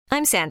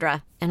I'm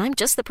Sandra, and I'm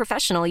just the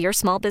professional your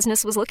small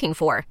business was looking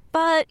for.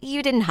 But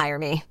you didn't hire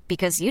me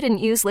because you didn't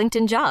use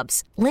LinkedIn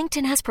Jobs.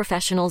 LinkedIn has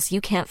professionals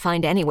you can't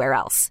find anywhere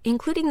else,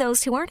 including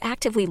those who aren't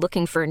actively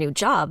looking for a new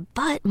job,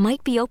 but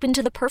might be open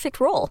to the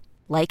perfect role,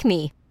 like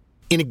me.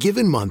 In a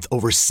given month,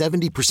 over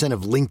 70%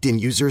 of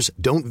LinkedIn users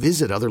don't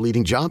visit other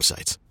leading job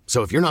sites.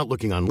 So if you're not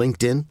looking on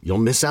LinkedIn, you'll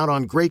miss out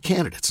on great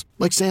candidates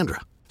like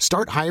Sandra.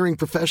 Start hiring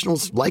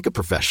professionals like a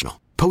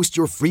professional. Post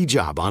your free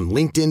job on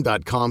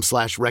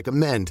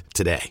linkedin.com/recommend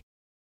today.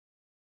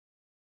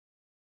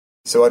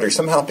 So, Audrey,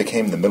 somehow it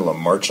became the middle of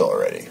March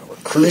already. We're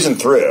cruising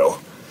through,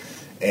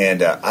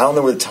 and I don't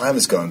know where the time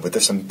is going, but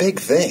there's some big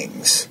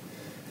things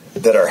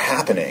that are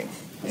happening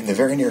in the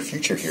very near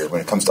future here when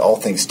it comes to all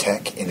things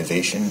tech,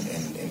 innovation,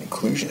 and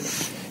inclusion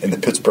in the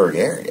Pittsburgh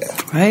area.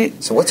 Right.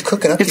 So what's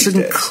cooking up these days?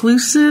 It's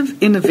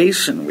Inclusive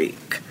Innovation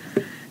Week.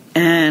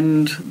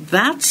 And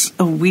that's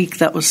a week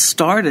that was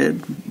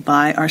started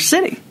by our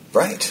city.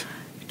 Right.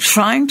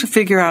 Trying to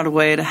figure out a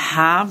way to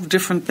have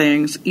different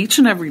things each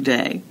and every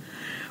day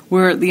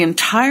where the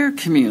entire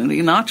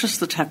community, not just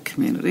the tech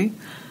community,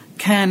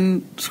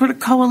 can sort of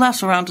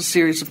coalesce around a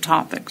series of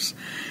topics.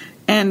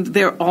 And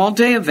they're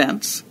all-day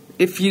events.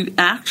 If you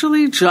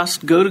actually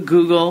just go to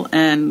Google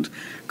and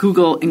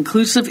Google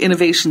Inclusive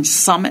Innovation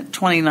Summit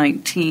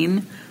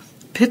 2019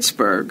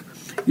 Pittsburgh,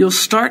 you'll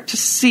start to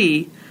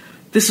see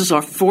this is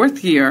our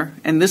fourth year,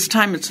 and this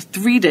time it's a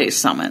 3-day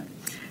summit.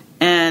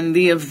 And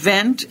the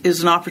event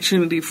is an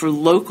opportunity for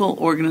local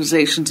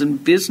organizations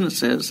and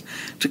businesses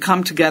to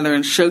come together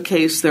and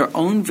showcase their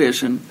own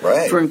vision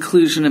for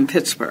inclusion in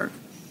Pittsburgh.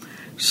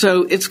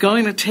 So it's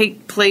going to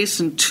take place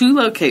in 2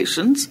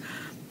 locations.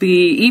 The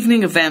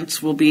evening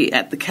events will be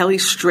at the Kelly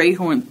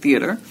Strayhorn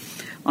Theater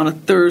on a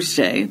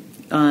Thursday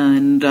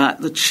and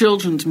the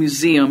Children's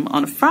Museum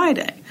on a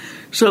Friday.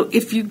 So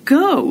if you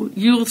go,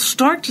 you'll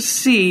start to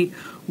see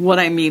what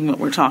I mean when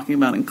we're talking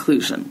about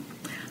inclusion.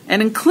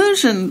 And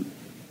inclusion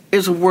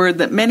is a word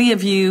that many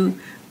of you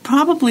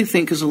probably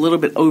think is a little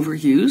bit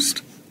overused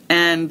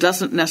and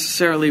doesn't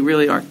necessarily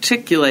really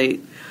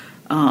articulate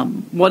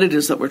what it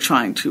is that we're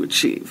trying to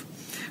achieve.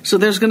 So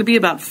there's going to be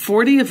about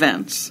 40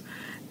 events,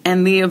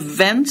 and the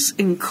events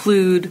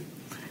include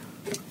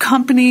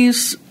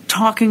companies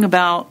talking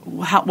about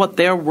what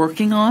they're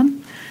working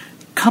on,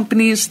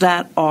 companies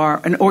that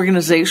are, and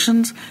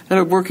organizations that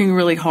are working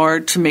really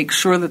hard to make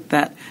sure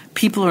that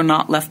people are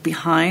not left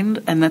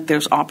behind and that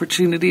there's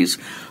opportunities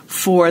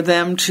for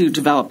them to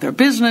develop their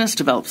business,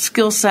 develop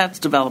skill sets,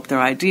 develop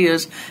their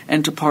ideas,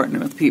 and to partner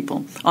with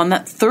people. On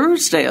that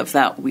Thursday of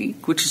that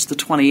week, which is the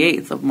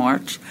 28th of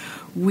March,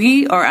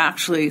 we are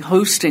actually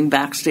hosting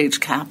Backstage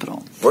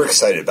Capital. We're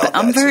excited about that.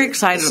 I'm very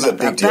excited about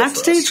that.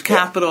 Backstage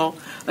Capital,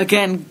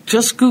 again,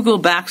 just Google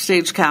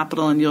Backstage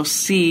Capital and you'll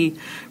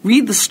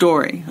read the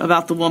story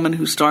about the woman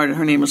who started.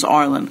 Her name is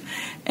Arlen.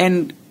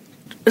 And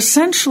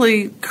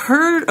essentially,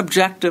 her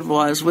objective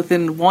was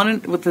within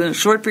a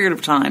short period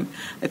of time,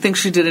 I think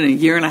she did it in a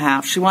year and a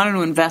half, she wanted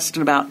to invest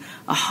in about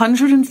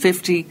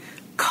 150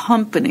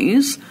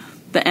 companies,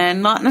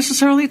 and not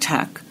necessarily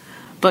tech,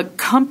 but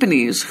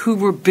companies who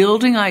were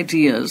building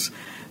ideas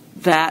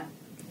that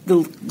the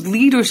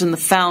leaders and the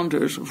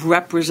founders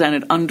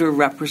represented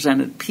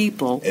underrepresented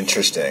people in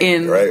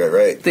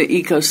the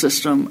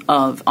ecosystem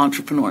of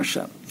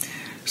entrepreneurship.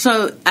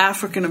 So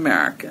African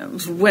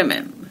Americans,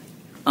 women,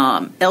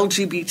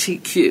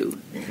 LGBTQ,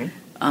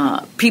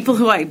 people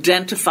who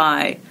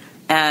identify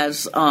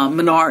as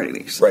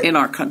minorities in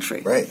our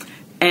country. Right.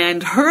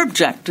 And her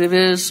objective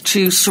is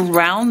to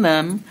surround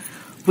them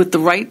with the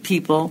right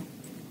people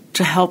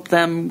to help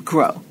them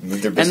grow.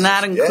 And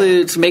that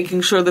includes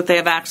making sure that they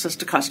have access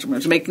to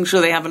customers, making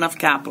sure they have enough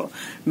capital,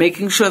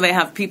 making sure they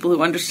have people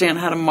who understand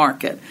how to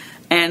market.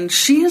 And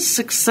she has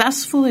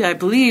successfully, I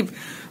believe,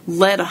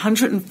 led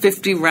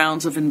 150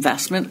 rounds of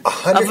investment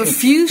of a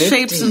few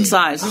shapes and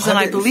sizes, and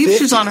I believe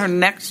she's on her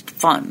next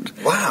fund.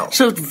 Wow.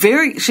 So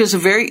she has a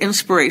very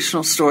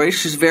inspirational story.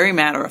 She's very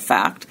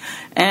matter-of-fact.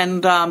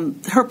 And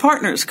her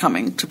partner is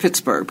coming to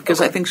Pittsburgh because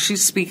I think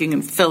she's speaking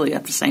in Philly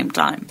at the same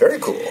time. Very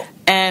cool.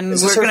 And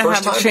we're going to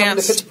have a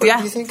chance.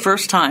 Yeah,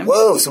 first time.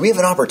 Whoa, so we have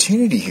an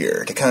opportunity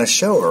here to kind of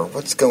show her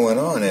what's going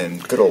on in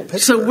good old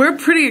Pittsburgh. So we're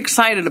pretty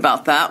excited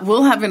about that.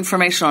 We'll have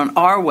information on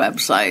our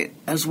website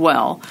as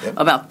well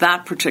about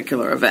that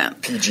particular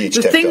event.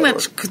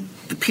 PGHTech.org.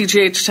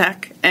 PGH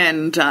Tech.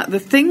 And the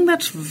thing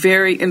that's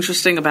very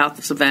interesting about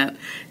this event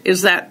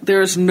is that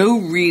there's no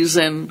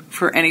reason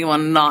for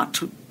anyone not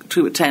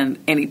to attend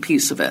any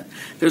piece of it.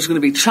 There's going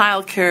to be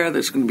childcare,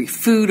 there's going to be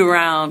food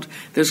around,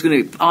 there's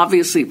going to be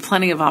obviously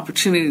plenty of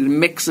opportunity to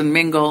mix and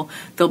mingle.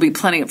 There'll be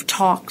plenty of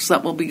talks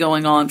that will be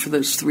going on for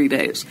those 3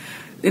 days.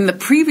 In the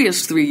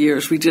previous 3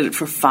 years, we did it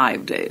for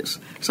 5 days.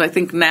 So I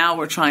think now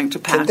we're trying to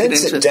pack it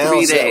into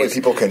 3 days.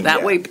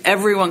 That way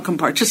everyone can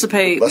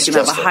participate. We can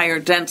have a higher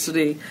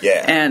density.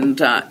 Yeah. And,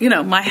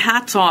 my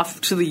hat's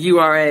off to the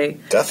URA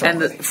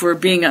for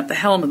being at the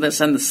helm of this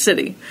and the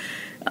city.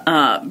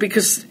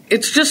 Because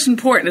it's just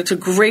important. It's a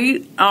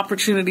great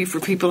opportunity for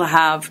people to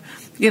have,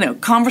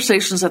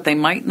 conversations that they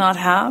might not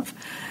have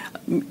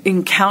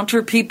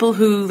encounter people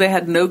who they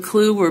had no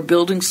clue were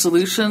building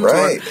solutions.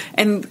 Right.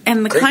 And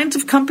the Great. kinds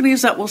of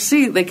companies that we'll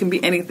see, they can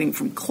be anything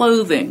from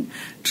clothing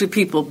to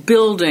people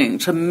building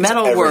to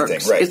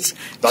metalworks. Right. It's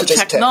Not to just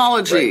tech,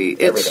 technology. right.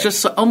 It's Everything.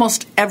 just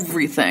almost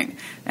everything.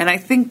 And I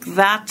think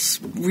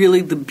that's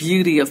really the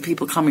beauty of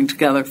people coming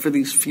together for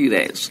these few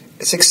days.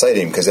 It's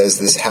exciting because as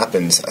this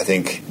happens, I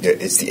think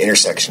it's the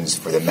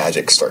intersections where the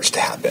magic starts to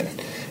happen,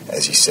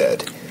 as you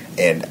said.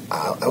 And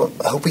I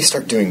hope we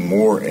start doing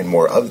more and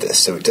more of this,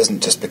 so it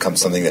doesn't just become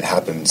something that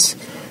happens,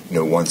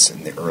 once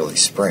in the early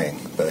spring,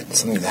 but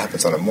something that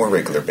happens on a more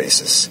regular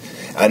basis.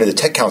 I know the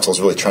Tech Council is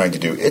really trying to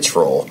do its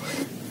role,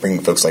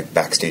 bringing folks like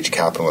Backstage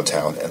Capital in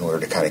town in order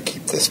to kind of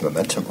keep this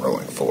momentum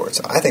rolling forward.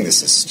 So I think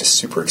this is just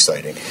super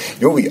exciting.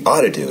 What we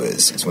ought to do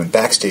is when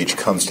Backstage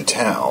comes to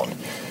town,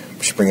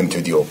 we should bring them to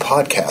the old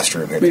podcast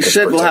room here. We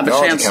should. We'll have a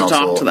chance to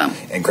talk to them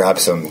and grab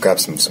some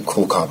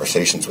cool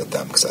conversations with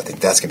them, because I think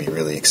that's going to be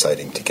really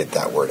exciting to get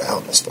that word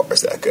out as far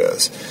as that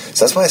goes.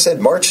 So that's why I said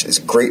March is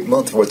a great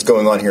month for what's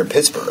going on here in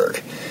Pittsburgh.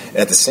 And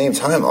at the same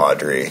time,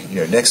 Audrey,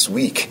 next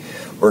week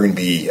we're going to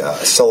be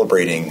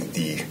celebrating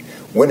the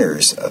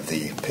winners of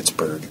the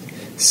Pittsburgh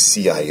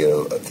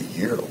CIO of the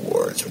Year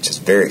Awards, which is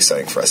very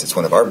exciting for us. It's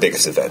one of our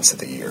biggest events of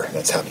the year, and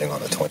that's happening on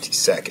the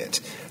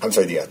 22nd. I'm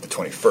sorry, the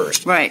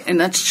 21st. Right, and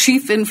that's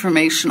Chief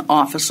Information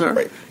Officer,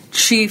 right.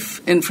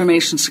 Chief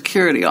Information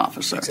Security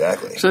Officer.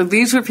 Exactly. So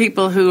these are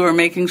people who are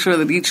making sure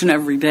that each and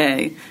every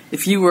day,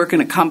 if you work in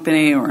a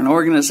company or an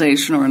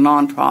organization or a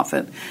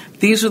nonprofit,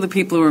 these are the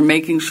people who are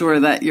making sure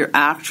that your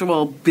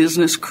actual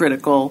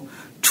business-critical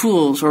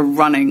tools are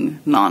running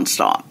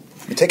nonstop.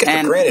 We take it for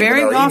and granted.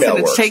 Very when our often email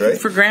it's works, taken right?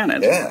 for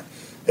granted. Yeah.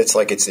 It's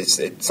like it's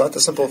not the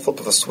simple flip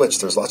of a switch.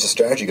 There's lots of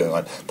strategy going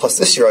on. Plus,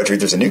 this year, Audrey,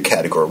 there's a new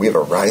category. We have a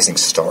Rising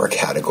Star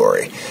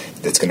category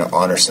that's going to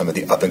honor some of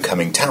the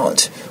up-and-coming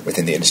talent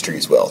within the industry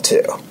as well,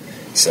 too.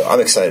 So I'm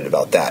excited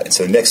about that. And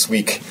so next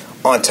week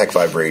on Tech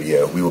Vibe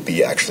Radio, we will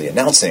be actually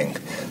announcing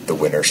the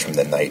winners from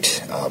the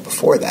night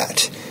before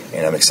that.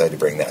 And I'm excited to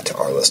bring that to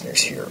our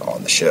listeners here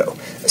on the show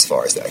as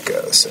far as that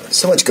goes.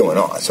 So much going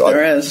on. So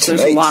there is.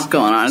 There's a lot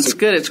going on. It's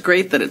good. It's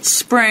great that it's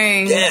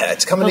spring. Yeah,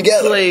 it's coming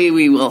together. Hopefully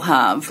we will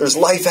have there's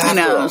life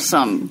after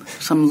some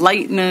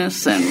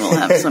lightness, and we'll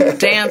have some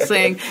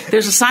dancing.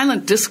 There's a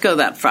silent disco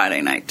that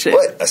Friday night, too.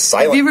 What? A silent disco?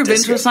 Have you ever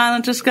been to a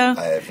silent disco?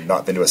 I have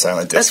not been to a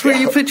silent disco. That's where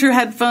you put your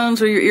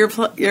headphones or your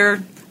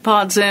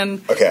earpods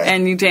in,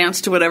 and you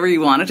dance to whatever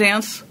you want to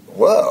dance.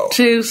 Whoa.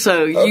 Too,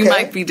 so you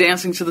might be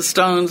dancing to the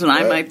Stones, and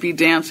I might be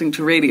dancing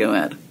to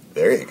Radiohead.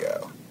 There you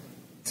go.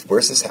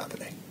 Where's this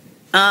happening?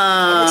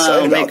 I'm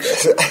excited about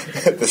this.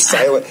 The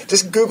silent.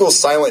 Just Google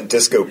silent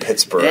disco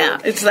Pittsburgh. Yeah,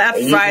 it's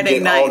that Friday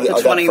night, the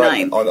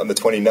 29th. On the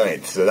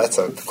 29th. So that's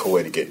a cool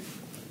way to get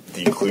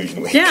the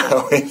inclusion week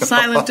going.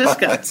 Silent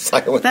disco.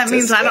 That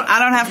means I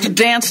don't have to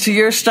dance to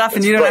your stuff,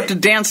 and you don't have to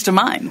dance to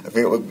mine. I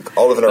mean,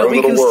 all live in our own little world.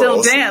 We can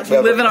still dance. We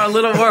live in our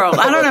little world.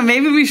 I don't know.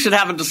 Maybe we should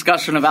have a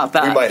discussion about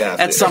that we might have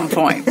at some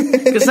point,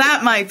 because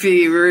that might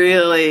be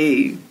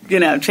really,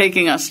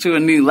 taking us to a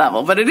new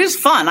level. But it is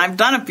fun. I've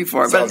done it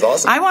before. Sounds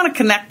awesome. I want to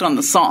connect on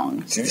the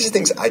song. See, these are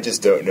things I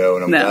just don't know,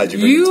 and I'm glad you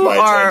bring it to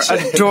my attention.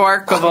 You are a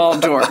dork of all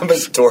dorks. I'm a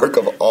dork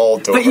of all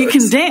dorks. But you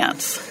can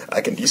dance.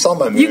 You saw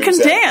my moves. You can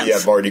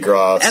dance. Mardi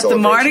Gras. At the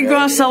Mardi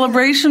Gras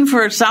celebration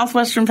for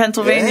Southwestern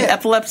Pennsylvania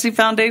Epilepsy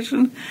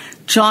Foundation,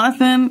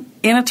 Jonathan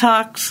in a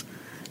tux,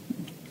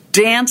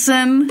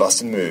 dancing.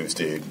 Busting moves,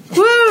 dude.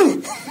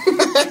 Woo!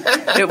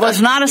 It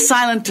was not a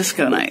silent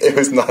disco night. It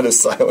was not a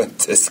silent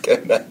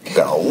disco night. We've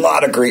got a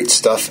lot of great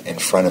stuff in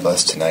front of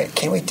us tonight.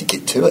 Can't wait to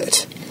get to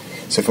it.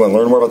 So if you want to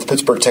learn more about the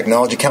Pittsburgh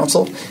Technology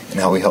Council and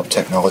how we help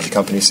technology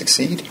companies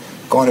succeed,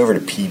 go on over to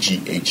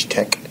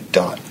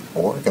pghtech.org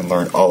and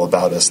learn all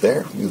about us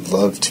there. We would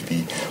love to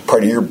be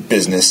part of your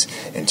business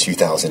in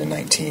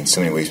 2019.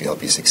 So many ways we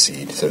help you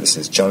succeed. So this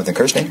is Jonathan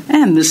Kirshner.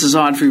 And this is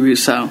Audrey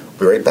Rousseau.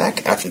 We'll be right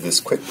back after this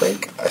quick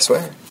break, I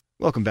swear.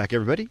 Welcome back,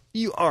 everybody.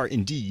 You are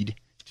indeed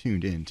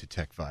tuned in to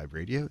Tech Vibe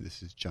Radio.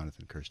 This is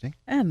Jonathan Kirshner.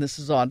 And this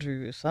is Audrey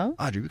Rousseau.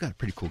 Audrey, we've got a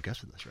pretty cool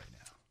guest with us right now.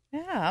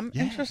 Yeah, I'm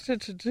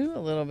interested to do a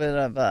little bit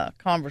of a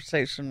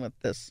conversation with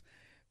this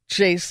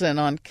Jason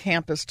on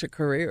Campus to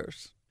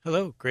Careers.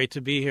 Hello, great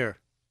to be here.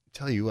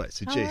 Tell you what,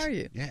 so How Jason, are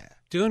you? Yeah,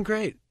 doing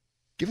great.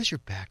 Give us your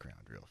background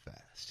real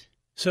fast.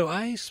 So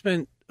I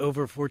spent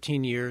over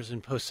 14 years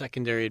in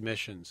post-secondary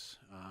admissions.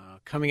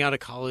 Coming out of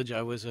college,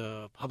 I was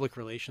a public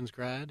relations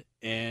grad,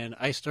 and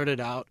I started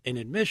out in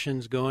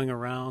admissions going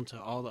around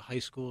to all the high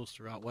schools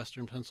throughout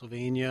Western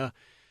Pennsylvania,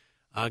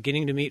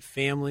 getting to meet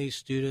families,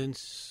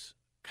 students,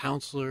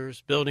 counselors,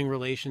 building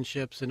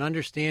relationships, and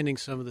understanding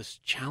some of the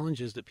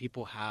challenges that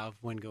people have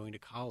when going to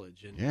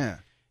college.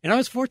 And I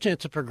was fortunate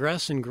to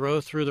progress and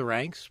grow through the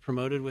ranks,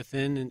 promoted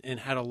within, and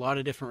had a lot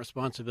of different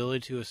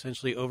responsibility to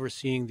essentially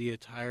overseeing the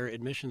entire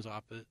admissions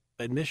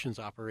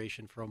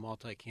operation for a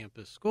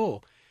multi-campus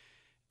school.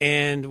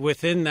 And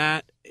within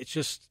that, it's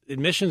just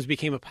admissions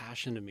became a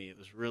passion to me. It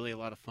was really a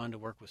lot of fun to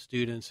work with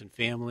students and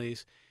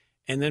families.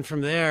 And then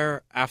from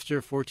there, after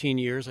 14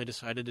 years, I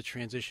decided to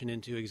transition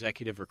into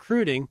executive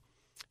recruiting.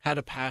 had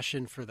a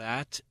passion for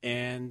that.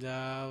 And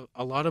a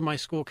lot of my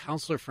school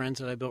counselor friends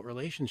that I built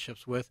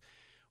relationships with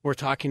were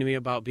talking to me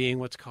about being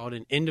what's called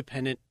an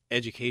independent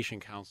education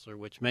counselor,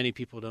 which many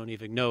people don't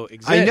even know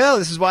exists. I know.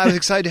 This is why I was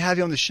excited to have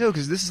you on the show,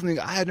 because this is something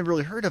I had never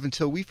really heard of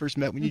until we first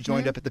met when you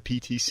joined up at the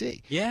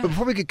PTC. Yeah. But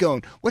before we get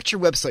going, what's your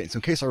website? So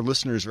in case our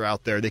listeners are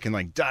out there, they can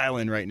like dial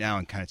in right now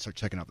and kind of start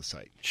checking out the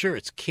site. Sure.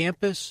 It's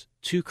Campus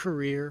to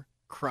Career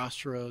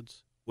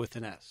Crossroads with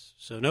an S.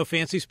 So no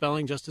fancy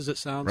spelling, just as it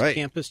sounds. Right.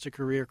 Campus to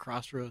Career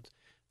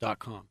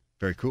Crossroads.com.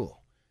 Very cool.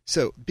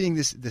 So being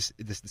this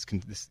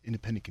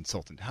independent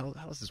consultant, how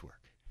does this work?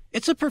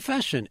 It's a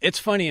profession. It's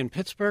funny. In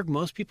Pittsburgh,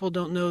 most people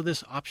don't know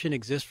this option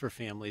exists for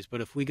families. But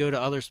if we go to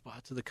other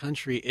spots of the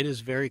country, it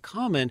is very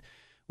common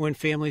when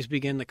families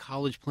begin the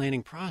college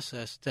planning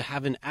process to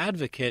have an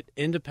advocate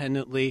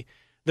independently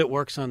that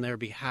works on their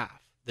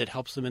behalf, that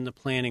helps them in the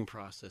planning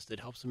process, that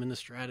helps them in the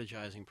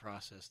strategizing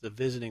process, the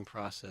visiting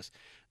process,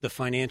 the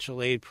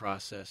financial aid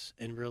process,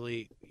 and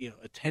really,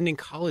 attending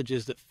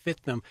colleges that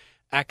fit them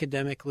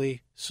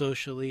academically,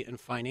 socially, and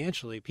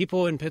financially.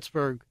 People in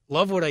Pittsburgh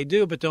love what I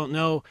do, but don't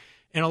know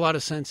in a lot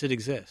of sense it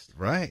exists.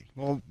 Right.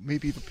 Well,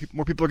 maybe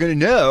more people are going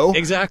to know.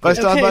 Exactly.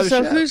 Okay,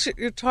 so who's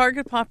your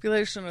target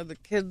population? Are the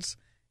kids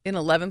in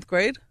 11th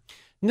grade?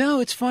 No,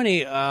 it's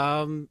funny.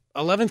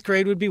 11th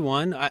grade would be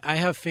one. I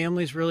have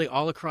families really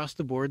all across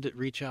the board that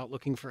reach out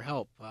looking for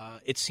help.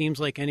 It seems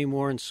like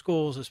anymore in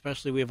schools,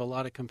 especially we have a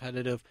lot of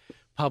competitive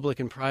public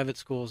and private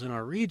schools in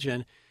our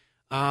region,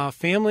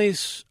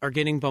 families are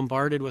getting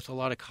bombarded with a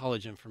lot of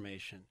college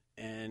information.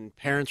 And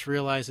parents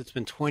realize it's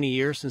been 20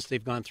 years since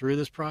they've gone through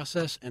this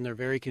process, and they're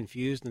very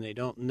confused, and they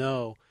don't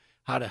know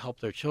how to help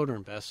their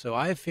children best. So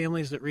I have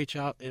families that reach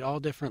out at all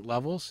different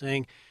levels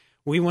saying,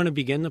 we want to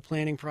begin the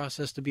planning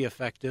process to be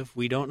effective.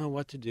 We don't know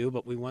what to do,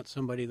 but we want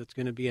somebody that's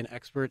going to be an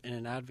expert and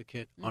an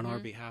advocate on our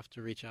behalf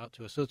to reach out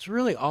to us. So it's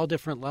really all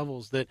different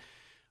levels that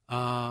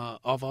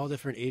of all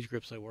different age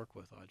groups I work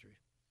with, Audrey.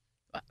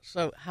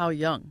 So how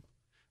young?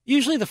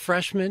 Usually the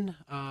freshmen.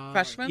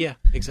 Freshmen? Yeah,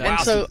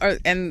 exactly. And so,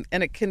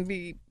 and it can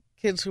be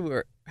kids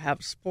who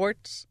have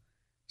sports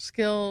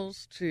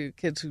skills to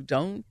kids who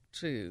don't.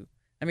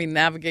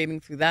 Navigating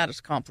through that is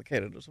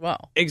complicated as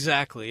well.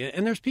 Exactly.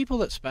 And there's people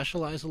that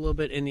specialize a little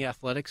bit in the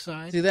athletic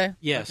side. Do they?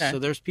 Yes. Okay. So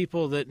there's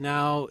people that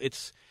now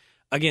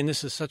again,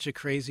 this is such a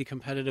crazy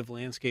competitive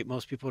landscape.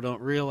 Most people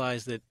don't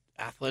realize that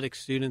athletic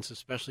students,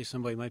 especially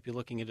somebody who might be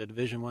looking at a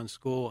Division I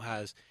school,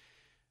 has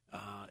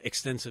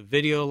extensive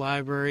video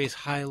libraries,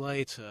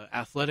 highlights,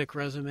 athletic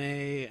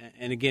resume.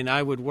 And again,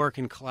 I would work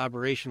in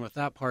collaboration with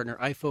that partner.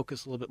 I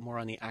focus a little bit more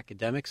on the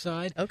academic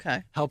side,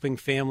 okay, helping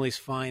families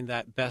find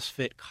that best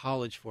fit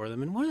college for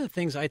them. And one of the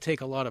things I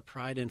take a lot of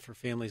pride in for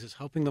families is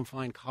helping them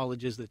find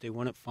colleges that they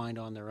wouldn't find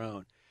on their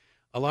own.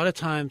 A lot of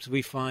times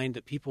we find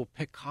that people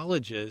pick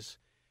colleges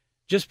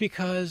just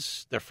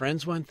because their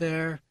friends went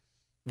there.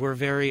 We're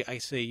very,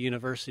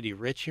 university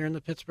rich here in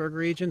the Pittsburgh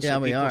region. Yeah, so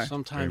we people are.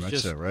 sometimes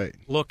just right.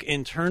 look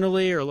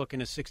internally or look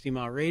in a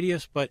 60-mile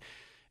radius.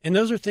 And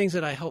those are things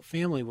that I help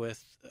family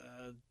with,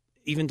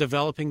 even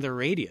developing their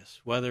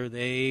radius, whether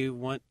they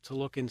want to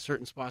look in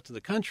certain spots of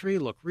the country,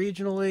 look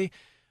regionally,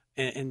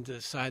 and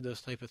decide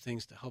those type of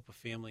things to help a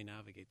family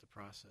navigate the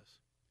process.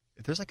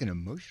 There's like an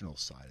emotional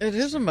side. It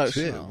is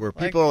emotional. Too, where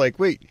people are like,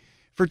 wait,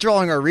 for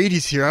drawing our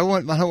radius here, I don't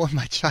want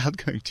my child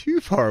going too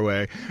far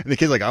away. And the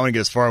kid's like, I want to get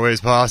as far away as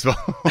possible.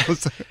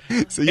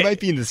 so you might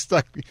be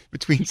stuck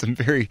between some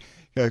very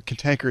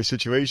cantankerous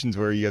situations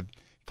where you have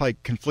probably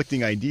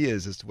conflicting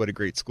ideas as to what a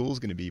great school is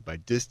going to be by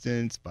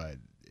distance, by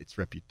its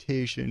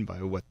reputation,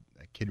 by what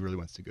a kid really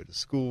wants to go to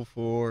school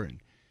for. And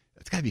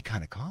that's got to be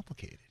kind of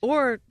complicated.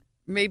 Or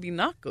maybe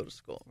not go to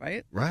school,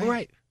 right?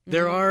 Right.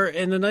 There are,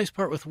 and the nice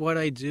part with what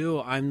I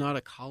do, I'm not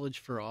a college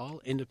for all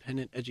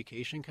independent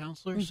education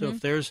counselor. So if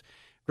there's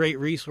great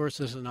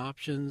resources and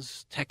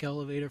options, Tech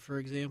Elevator, for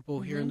example,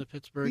 here in the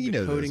Pittsburgh,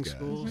 the coding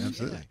schools.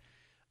 Absolutely.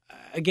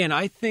 Again,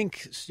 I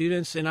think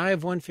students, and I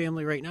have one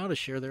family right now to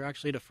share, they're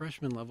actually at a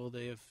freshman level.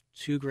 They have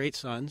two great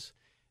sons,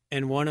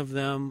 and one of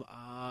them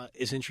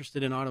is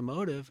interested in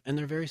automotive, and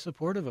they're very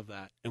supportive of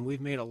that. And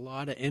we've made a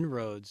lot of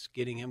inroads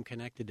getting him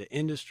connected to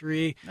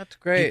industry. That's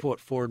great. People at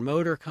Ford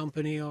Motor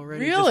Company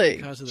already, Really? just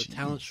because of the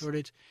talent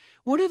shortage.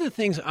 One of the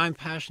things I'm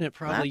passionate,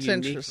 probably That's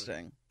uniquely,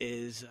 interesting.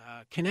 is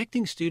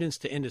connecting students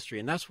to industry,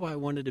 and that's why I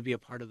wanted to be a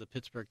part of the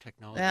Pittsburgh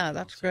Technology Yeah,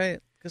 that's Council. great,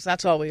 because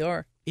that's all we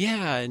are.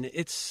 Yeah, and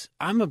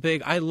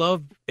I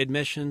love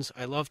admissions,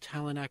 I love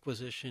talent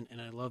acquisition,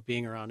 and I love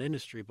being around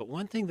industry. But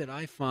one thing that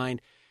I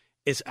find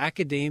is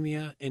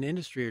academia and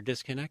industry are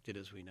disconnected,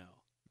 as we know.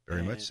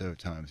 Very much so at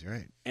times,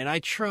 right? And I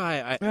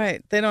try.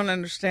 Right. They don't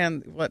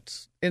understand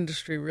what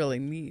industry really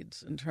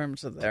needs in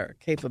terms of their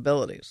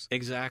capabilities.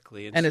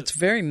 Exactly. And it's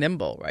very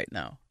nimble right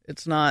now.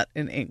 It's not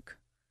in ink.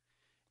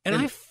 And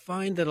I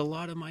find that a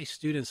lot of my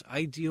students,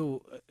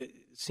 it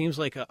seems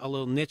like a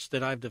little niche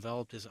that I've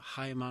developed is a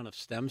high amount of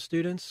STEM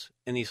students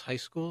in these high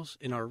schools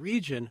in our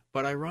region.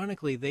 But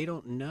ironically, they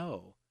don't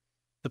know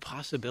the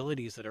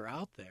possibilities that are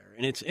out there.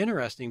 And it's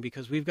interesting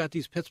because we've got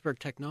these Pittsburgh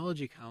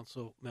Technology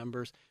Council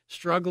members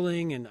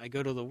struggling, and I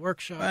go to the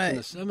workshops and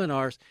the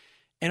seminars,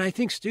 and I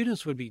think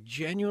students would be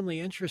genuinely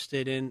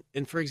interested in,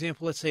 for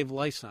example, let's say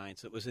life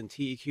science that was in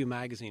TEQ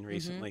magazine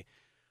recently.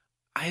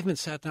 I haven't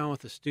sat down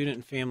with a student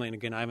and family, and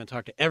again, I haven't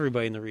talked to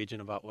everybody in the region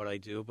about what I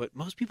do, but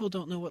most people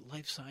don't know what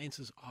life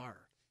sciences are.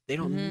 They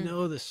don't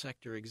know the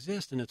sector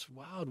exists, and it's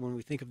wild when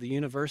we think of the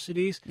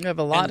universities. You have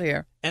a lot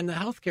here. And the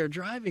healthcare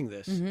driving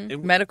this.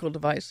 And medical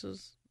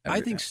devices. I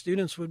think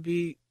students would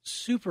be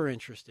super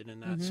interested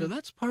in that. So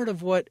that's part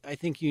of what I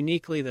think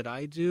uniquely that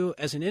I do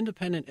as an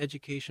independent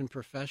education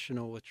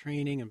professional with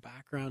training and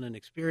background and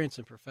experience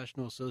in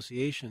professional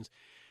associations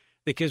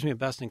that gives me a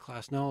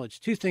best-in-class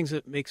knowledge. Two things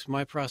that makes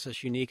my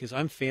process unique is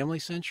I'm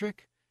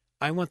family-centric.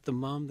 I want the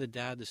mom, the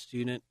dad, the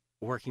student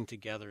working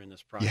together in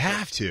this process. You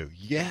have to,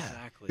 yeah.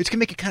 Exactly. Which can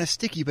make it kind of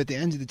sticky, but at the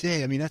end of the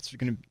day, I mean, that's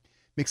going to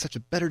make such a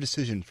better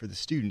decision for the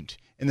student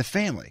and the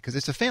family, because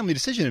it's a family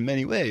decision in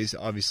many ways,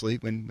 obviously,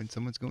 when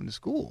someone's going to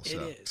school. So.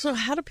 It is. So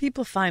how do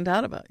people find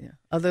out about you,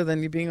 other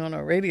than you being on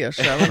a radio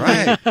show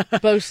Right.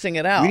 and boasting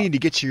it out? We need to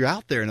get you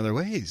out there in other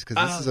ways, because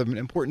this is an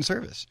important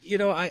service. You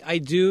know, I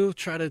do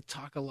try to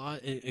talk a lot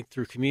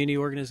through community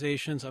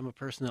organizations. I'm a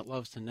person that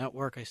loves to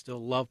network. I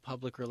still love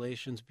public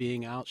relations,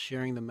 being out,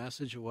 sharing the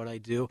message of what I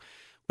do.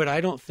 But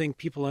I don't think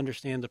people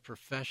understand the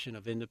profession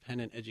of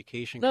independent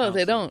education No, counseling.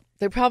 they don't.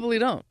 They probably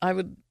don't. I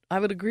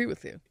would agree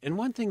with you. And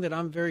one thing that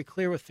I'm very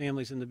clear with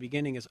families in the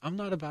beginning is I'm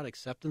not about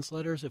acceptance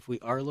letters if we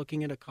are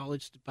looking at a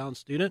college-bound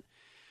student.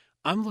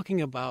 I'm looking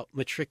about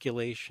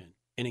matriculation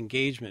and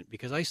engagement,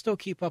 because I still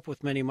keep up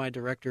with many of my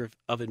director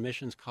of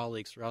admissions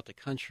colleagues throughout the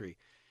country.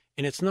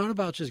 And it's not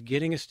about just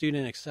getting a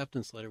student an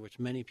acceptance letter, which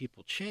many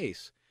people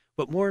chase,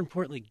 but more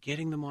importantly,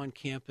 getting them on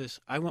campus.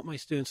 I want my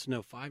students to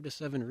know 5 to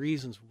 7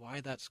 reasons why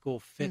that school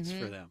fits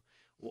for them.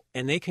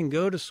 And they can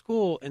go to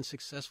school and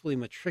successfully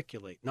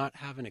matriculate, not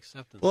have an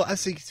acceptance. Well, I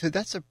see. So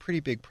that's a pretty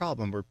big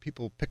problem where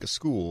people pick a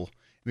school.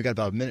 We got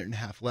about a minute and a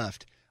half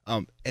left,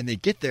 and they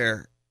get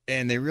there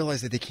and they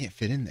realize that they can't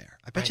fit in there.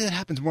 I bet you that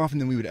happens more often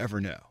than we would ever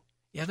know.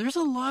 Yeah, there's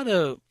a lot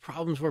of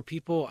problems where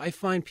I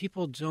find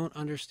people don't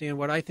understand.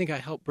 What I think I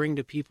help bring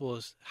to people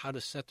is how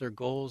to set their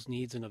goals,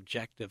 needs, and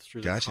objectives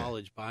through the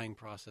college buying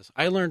process.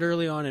 I learned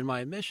early on in my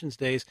admissions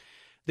days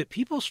that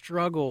people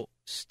struggle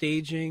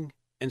staging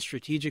and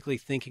strategically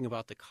thinking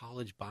about the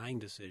college buying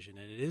decision,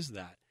 and it is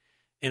that.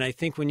 And I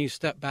think when you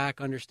step back,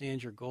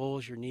 understand your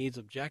goals, your needs,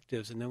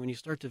 objectives, and then when you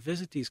start to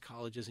visit these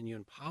colleges and you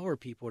empower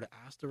people to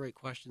ask the right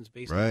questions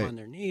based upon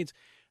their needs,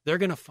 they're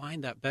going to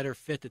find that better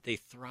fit that they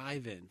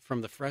thrive in from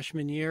the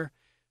freshman year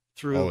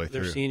through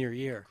their senior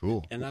year.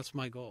 Cool. And that's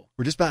my goal.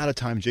 We're just about out of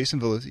time.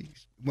 Jason Velozzi,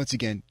 once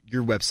again,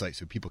 your website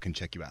so people can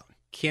check you out.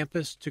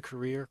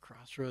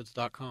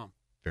 CampusToCareerCrossroads.com.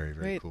 Very,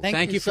 very Great. cool.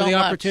 Thank you for so the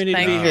much. opportunity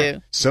Thank to be here.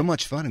 you. So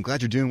much fun. I'm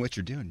glad you're doing what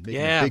you're doing.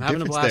 Making Yeah, a big I'm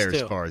having a difference blast there too.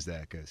 as far as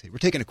that goes. Hey, we're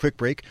taking a quick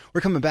break. We're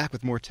coming back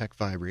with more Tech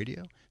Vibe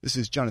Radio. This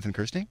is Jonathan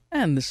Kirsting.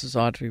 And this is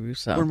Audrey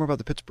Rousseau. Learn more about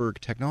the Pittsburgh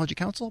Technology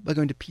Council by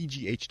going to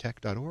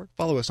pghtech.org.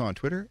 Follow us on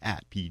Twitter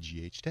at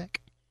pghtech.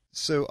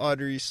 So,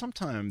 Audrey,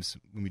 sometimes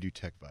when we do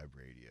Tech Vibe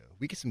Radio,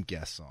 we get some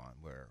guests on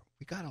where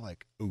we got to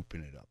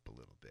open it up a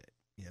little bit.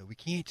 You know, we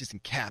can't just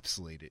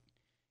encapsulate it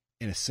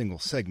in a single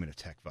segment of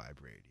Tech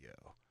Vibe Radio.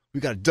 We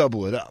got to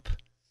double it up.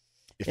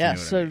 If you know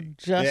what I mean.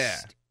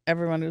 Just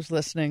everyone who's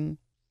listening,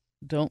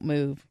 don't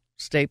move,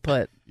 stay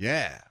put.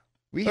 Yeah.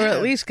 Or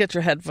at least get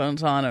your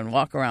headphones on and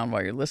walk around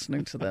while you're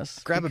listening to this.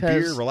 Grab a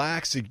beer,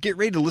 relax, and get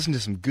ready to listen to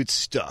some good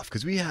stuff,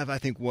 because we have, I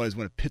think, one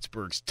of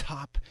Pittsburgh's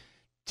top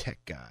tech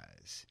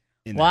guys.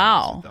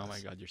 Wow. Oh, my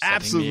God. You're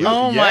Absolutely.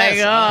 Oh, my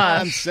Yes,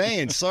 gosh. I'm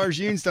saying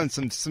Sarge Yoon's done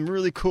some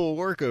really cool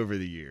work over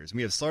the years.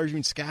 We have Sarge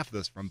Yoon Scaff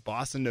with us from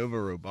Bossa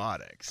Nova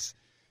Robotics.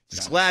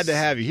 Just glad to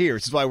have you here,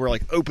 which is why we're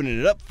opening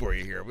it up for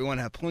you here. We want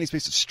to have plenty of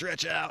space to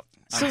stretch out.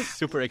 I'm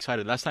super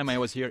excited. Last time I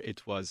was here,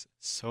 it was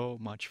so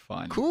much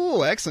fun.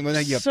 Cool. Excellent. Well,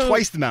 now you have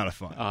twice the amount of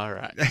fun. All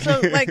right.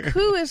 So,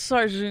 who is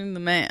Sarjoon the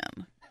man?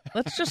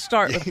 Let's just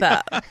start with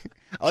that. I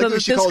like that when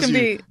she calls can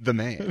you be the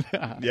man.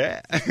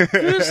 Yeah. Who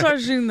is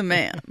Sarjoon the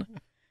man?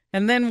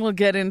 And then we'll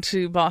get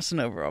into Bossa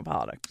Nova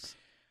Robotics.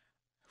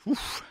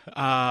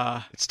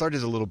 It started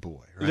as a little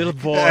boy, right? Little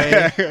boy.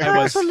 I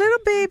was a little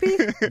baby.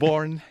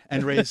 born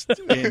and raised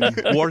in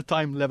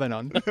wartime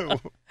Lebanon.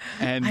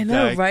 And I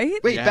know, right?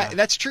 Wait, Yeah.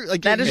 that's true.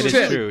 That is It true.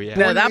 is true, yeah.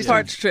 No, that Born-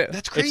 part's true.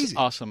 That's crazy. It's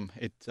awesome.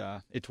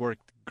 It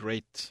worked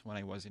great when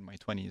I was in my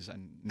 20s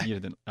and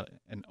needed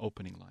an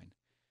opening line.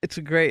 It's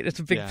a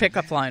big Yeah.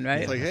 pickup line,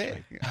 right? It's like, That's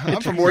hey, right.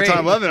 I'm from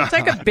wartime Lebanon. It's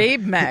like a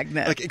babe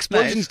magnet.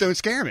 explosions don't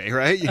scare me,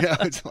 right? You know,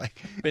 it's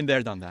like, Been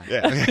there, done that.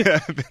 yeah.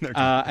 Been there.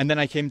 And then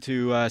I came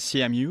to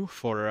CMU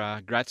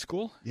for grad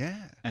school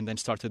Yeah. and then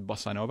started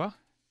Bossa Nova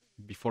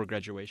before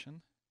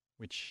graduation,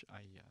 which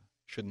I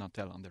should not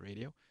tell on the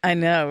radio. I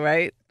know,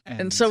 right?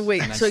 And so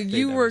wait, and I so stayed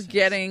you ever were since.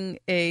 getting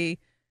a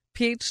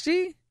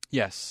PhD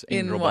Yes,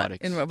 in what?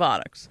 robotics. In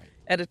robotics. Right.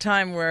 At a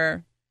time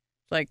where,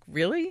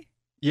 really?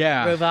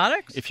 Yeah.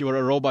 Robotics? If you were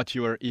a robot,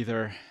 you were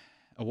either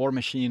a war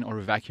machine or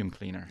a vacuum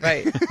cleaner.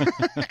 Right.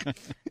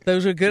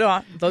 Those are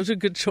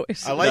good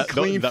choices. I like That-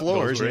 clean that-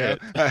 floors. those were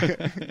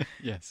Yeah.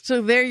 Yes.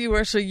 So there you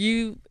were. So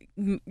you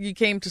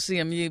came to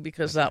CMU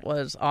because that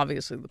was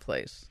obviously the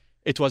place.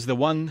 It was the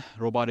one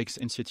robotics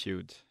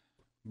institute,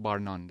 bar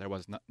none. There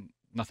was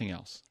nothing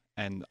else.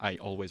 And I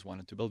always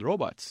wanted to build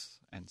robots.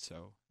 And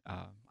so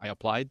I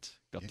applied,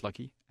 got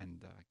lucky,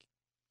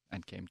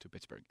 and came to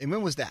Pittsburgh. And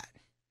when was that?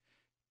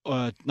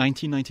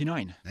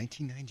 1999.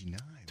 1999.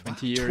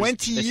 20 years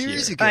 20 this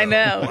years year. ago. I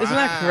know. Isn't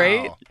that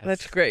great? Wow.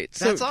 That's great.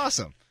 So, That's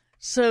awesome.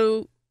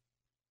 So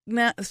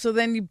now,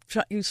 then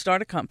you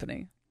start a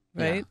company,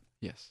 right?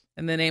 Yeah. Yes.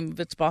 And the name of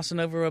it's Bossa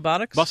Nova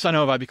Robotics. Bossa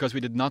Nova, because we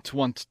did not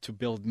want to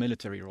build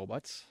military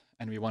robots,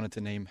 and we wanted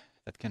a name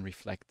that can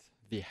reflect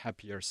the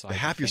happier side. The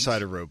happier things.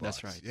 side of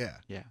robots. That's right. Yeah.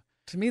 Yeah.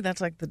 To me,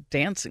 that's like the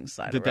dancing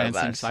side. The of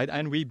dancing robots. side,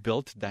 and we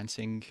built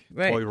dancing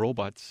Right. toy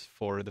robots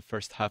for the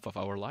first half of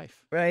our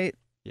life. right?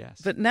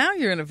 Yes. But now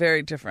you're in a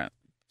very different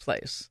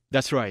place.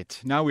 That's right.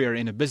 Now we are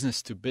in a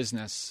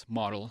business-to-business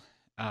model,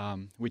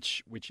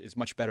 which is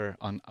much better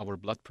on our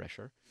blood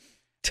pressure.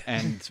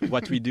 And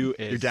what we do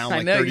is You're down I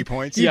like know 30 you-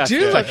 points. You Yes.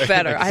 do look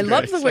better. I That's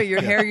love great. the way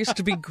your hair used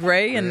to be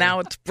gray and now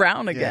it's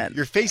brown Yeah. again.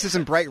 Your face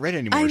isn't bright red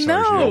anymore. I Sarge.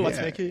 know. Let's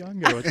make it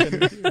younger. What can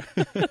we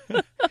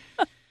do?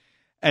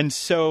 And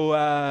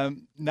so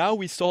now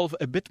we solve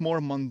a bit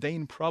more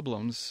mundane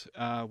problems,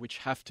 which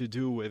have to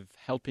do with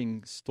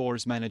helping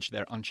stores manage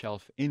their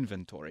on-shelf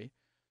inventory.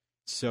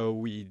 So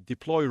we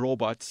deploy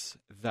robots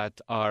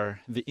that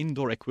are the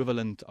indoor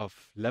equivalent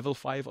of level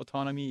 5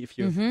 autonomy, if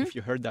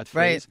you heard that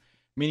phrase. Right.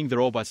 Meaning the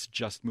robots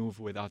just move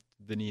without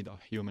the need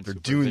of human They're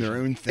supervision. doing their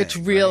own thing. It's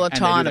real right? And they do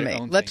their autonomy.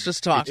 own Let's thing.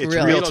 just talk It's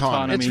real real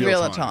autonomy. It's Real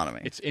real autonomy.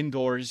 autonomy. It's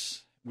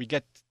indoors. We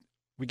get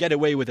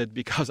away with it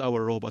because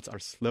our robots are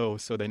slow,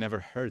 so they never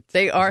hurt.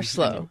 They are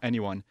slow.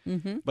 anyone,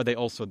 Mm-hmm. but they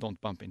also don't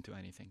bump into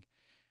anything,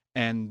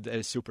 and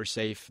they're super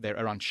safe. They're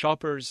around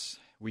shoppers.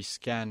 We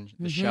scan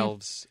the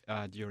shelves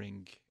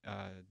during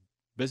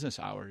business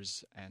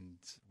hours, and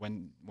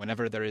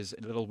whenever there is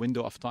a little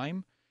window of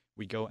time,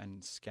 we go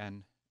and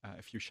scan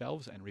a few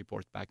shelves and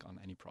report back on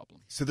any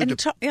problem. So they're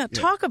And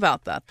talk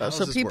about that though, How so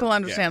does this people work?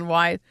 understand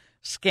why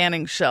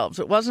scanning shelves.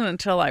 It wasn't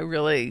until I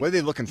really what are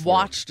they looking for?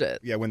 watched it.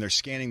 Yeah, when they're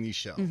scanning these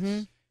shelves.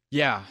 Mm-hmm.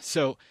 Yeah,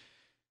 so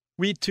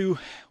we too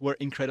were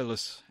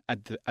incredulous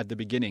at the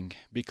beginning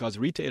because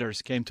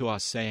retailers came to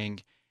us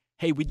saying,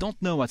 "Hey, we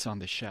don't know what's on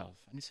the shelf,"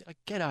 and we said, like,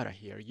 "Get out of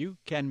here! You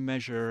can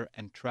measure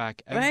and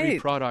track every Right.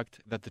 product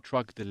that the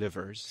truck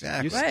delivers.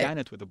 Exactly. You Right. scan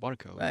it with a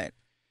barcode, Right.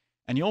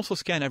 and you also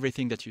scan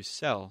everything that you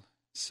sell.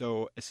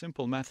 So a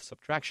simple math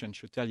subtraction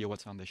should tell you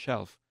what's on the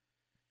shelf."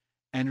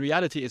 And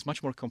reality is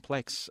much more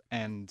complex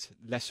and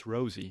less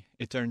rosy.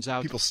 It turns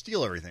out People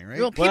steal everything, right?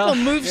 Well, people Well,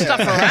 move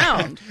stuff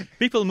around.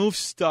 people move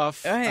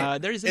stuff. Right.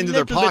 There is a Into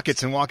their little bit-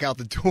 pockets and walk out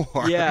the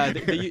door. Yeah,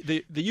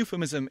 the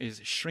euphemism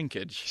is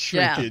shrinkage.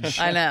 Shrinkage.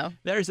 Yeah, I know.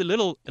 There is a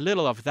little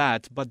of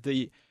that, but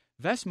the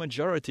vast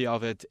majority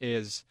of it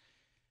is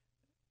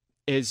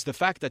the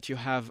fact that you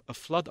have a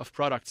flood of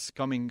products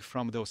coming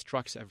from those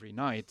trucks every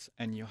night,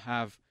 and you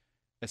have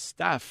a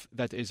staff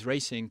that is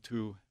racing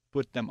to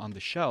put them on the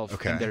shelf,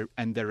 Okay.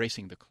 and they're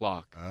racing the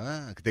clock.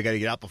 They got to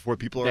get out before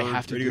people They are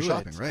have to ready to do go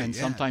shopping, it, right? and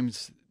yeah.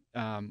 sometimes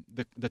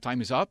the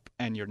time is up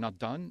and you're not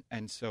done,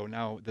 and so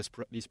now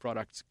these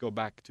products go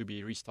back to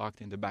be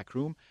restocked in the back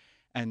room,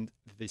 and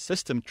the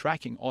system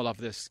tracking all of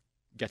this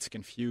gets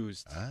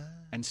confused,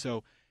 and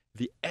so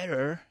the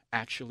error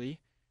actually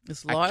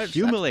It's large.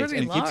 accumulates That's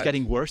pretty and it keeps large.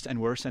 getting worse and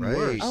worse and right.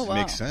 worse. Oh, wow.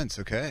 Makes sense.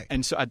 Okay.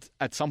 And so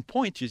at some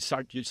point you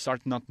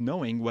start not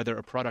knowing whether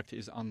a product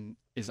is on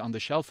the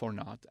shelf or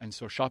not, and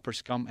so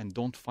shoppers come and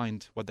don't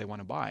find what they want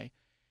to buy,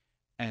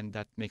 and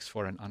that makes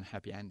for an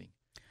unhappy ending.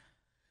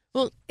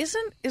 Well, is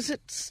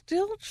it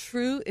still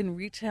true in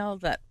retail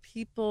that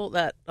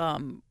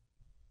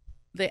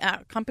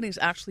companies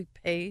actually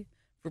pay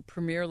for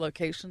premier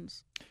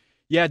locations?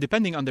 Yeah,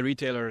 depending on the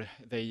retailer,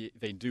 they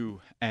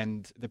do.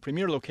 And the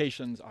premier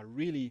locations are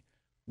really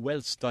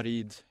well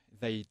studied.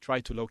 They try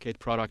to locate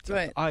products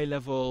Right. at eye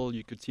level.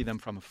 You could see them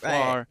from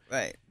afar.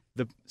 Right.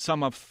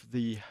 Some of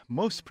the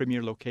most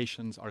premier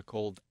locations are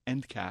called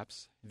end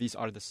caps. These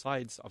are the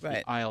sides of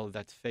Right. the aisle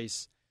that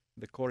face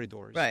the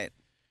corridors. Right.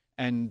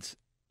 And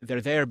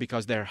they're there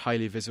because they're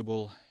highly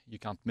visible. You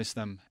can't miss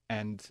them.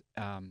 And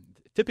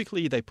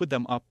typically they put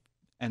them up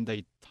and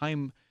they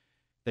time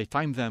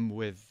them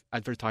with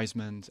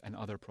advertisement and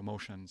other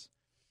promotions.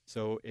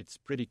 So it's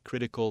pretty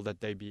critical that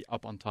they be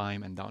up on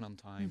time and down on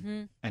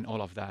time and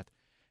all of that.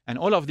 And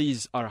all of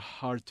these are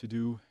hard to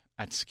do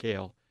at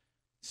scale.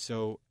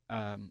 So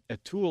a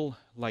tool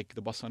like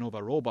the Bossa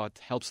Nova robot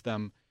helps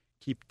them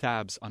keep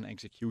tabs on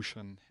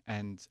execution,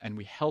 and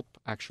we help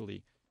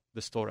actually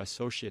the store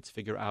associates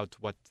figure out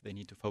what they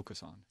need to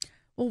focus on.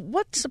 Well,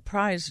 what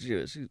surprised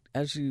you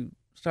as you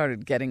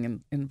started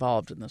getting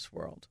involved in this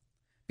world?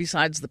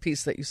 Besides the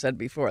piece that you said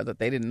before that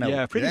they didn't know.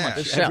 Yeah, pretty Yeah. much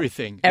The shelf.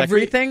 everything.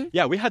 Everything?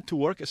 We had to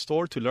work a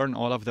store to learn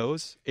all of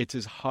those. It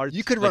is hard.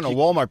 You could run a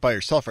Walmart by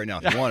yourself right now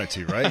if you wanted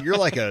to, right? You're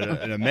like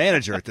a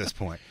manager at this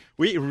point.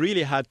 We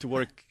really had to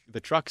work the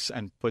trucks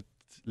and put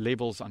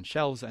labels on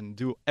shelves and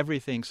do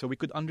everything. So we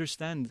could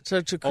understand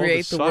So to all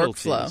create the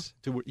subtleties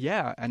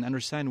workflow. and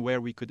understand where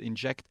we could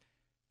inject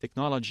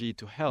technology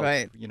to help.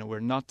 Right. We're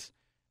not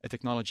a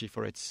technology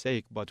for its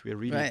sake, but we're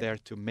really Right. there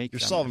to make You're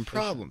them solving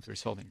efficient. problems. We're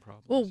solving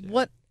problems.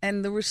 Well, yeah.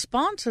 and the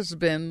response has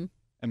been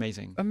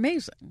Amazing.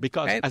 amazing.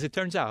 Because right? as it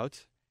turns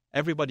out,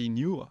 everybody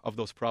knew of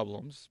those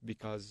problems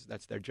because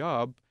that's their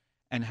job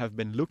and have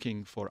been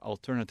looking for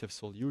alternative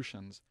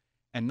solutions.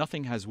 And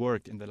nothing has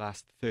worked in the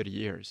last 30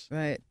 years.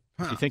 Right.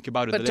 If you think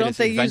about it, But the don't latest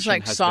they use invention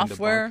like has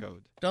software? been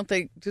the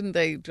barcode. Didn't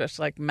they just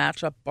like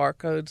match up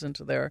barcodes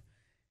into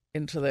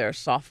their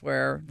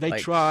software? They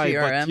like try,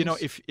 CRMs?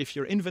 but if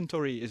your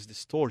inventory is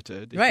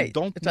distorted, if Right. you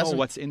don't It know doesn't-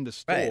 what's in the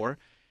store,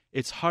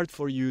 it's hard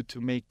for you to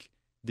make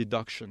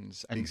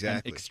deductions and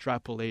Exactly.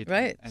 extrapolate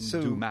Right. and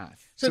So- do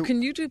math. So So-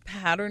 can you do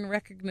pattern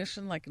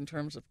recognition, like in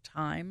terms of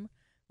time,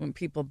 when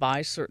people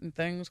buy certain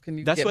things? Can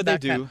you? That's get what they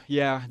that do.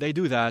 Yeah, they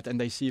do that, and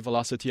they see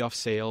velocity of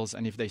sales.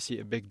 And if they see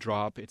a big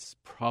drop, it's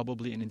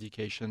probably an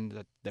indication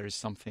that there is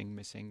something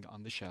missing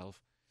on the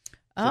shelf.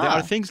 So there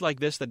are things like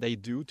this that they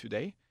do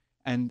today,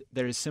 and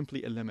there is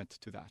simply a limit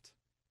to that.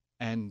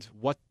 And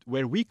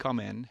where we come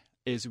in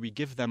is we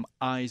give them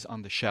eyes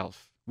on the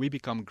shelf. We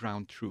become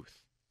ground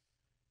truth.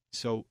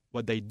 So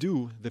what they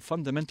do, the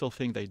fundamental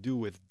thing they do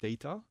with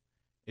data,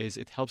 is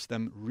it helps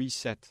them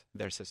reset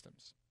their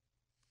systems.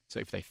 So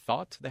if they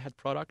thought they had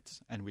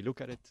products and we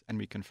look at it and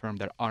we confirm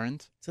there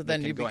aren't, So they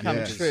then can you go become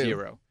ahead to true.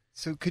 zero.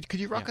 So could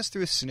you walk Yeah. us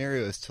through a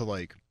scenario as to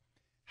like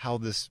how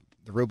the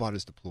robot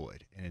is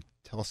deployed, and it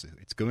tells us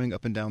it's going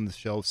up and down the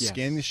shelves, Yes.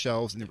 scanning the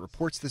shelves, and it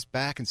reports this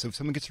back. And so if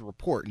someone gets a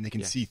report and they can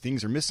Yes. see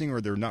things are missing,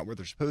 or they're not where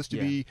they're supposed to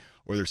Yeah. be,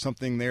 or there's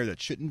something there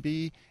that shouldn't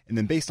be, and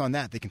then based on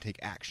that they can take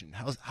action.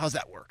 How's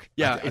that work?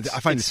 Yeah, I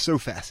find this so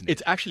fascinating.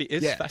 It actually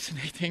is Yeah.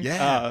 fascinating,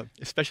 Yeah.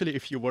 especially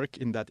if you work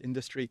in that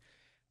industry.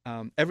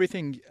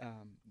 Everything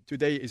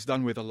today is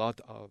done with a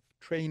lot of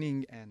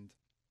training and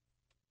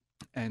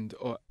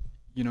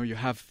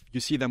you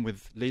see them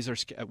with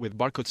with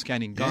barcode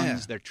scanning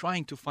guns. Yeah. They're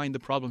trying to find the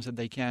problems that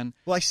they can.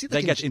 Well, I see They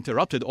like get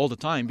interrupted all the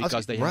time I was-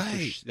 because they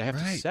have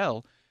to right.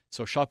 sell.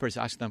 So shoppers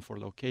ask them for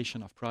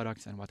location of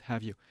products and what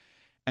have you.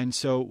 And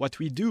so what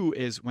we do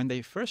is when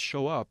they first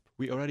show up,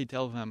 we already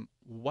tell them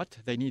what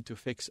they need to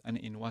fix and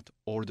in what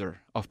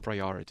order of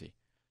priority.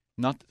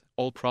 Not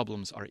all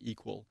problems are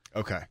equal.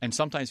 Okay. And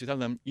sometimes we tell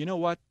them, you know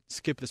what,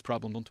 skip this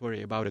problem, don't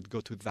worry about it,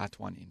 go to that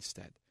one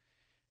instead.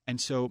 And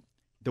so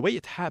the way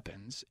it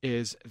happens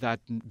is that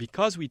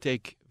because we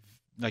take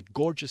like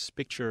gorgeous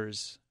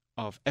pictures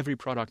of every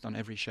product on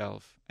every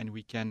shelf and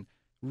we can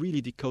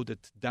really decode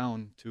it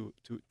down to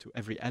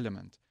every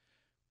element,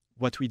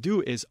 what we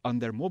do is on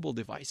their mobile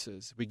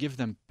devices, we give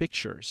them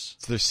pictures.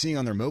 So they're seeing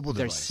on their mobile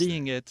They're device.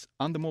 seeing it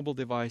on the mobile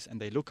device and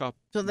they look up.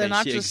 So they're they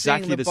not see just seeing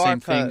exactly the the same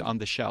thing barcode. on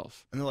the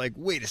shelf. And they're like,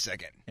 wait a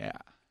second. Yeah.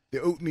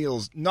 The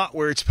oatmeal's not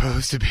where it's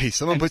supposed to be.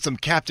 Someone put some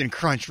Captain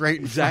Crunch right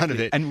in front of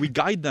it. And we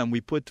guide them.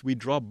 We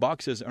draw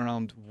boxes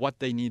around what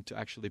they need to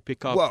actually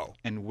pick up Whoa.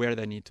 and where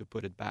they need to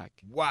put it back.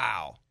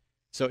 Wow.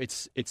 So it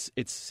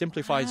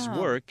simplifies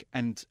Wow. work,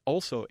 and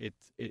also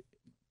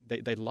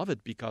they love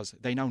it because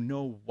they now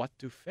know what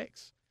to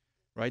fix.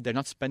 Right? They're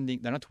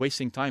not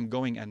wasting time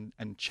going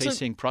and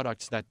chasing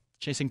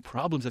chasing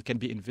problems that can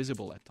be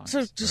invisible at times.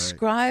 So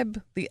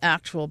describe the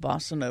actual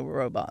Bossa Nova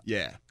robot,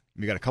 Yeah.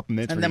 We got a couple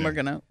minutes. and then we're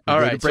gonna. All go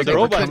to right, break. so the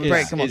We'll robot come is,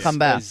 back. and we'll is- come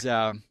back. is,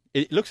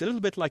 it looks a little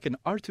bit like an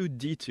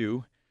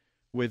R2-D2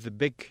 with a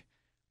big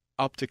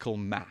optical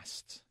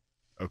mast.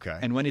 Okay.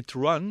 And when it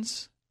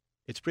runs,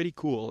 it's pretty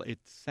cool. It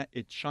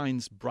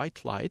shines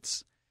bright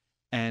lights,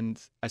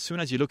 and as soon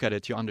as you look at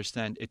it, you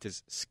understand it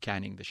is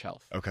scanning the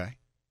shelf. Okay.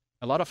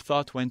 A lot of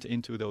thought went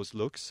into those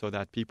looks so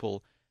that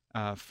people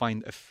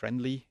find a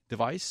friendly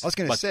device. I was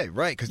going to But- say,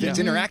 right, because it's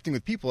Yeah. interacting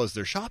with people as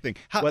they're shopping.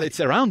 How, well,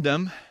 it's around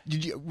them.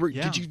 did you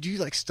yeah. did you do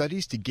like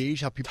studies to gauge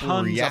how people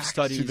Tons react of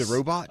studies to the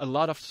robot? A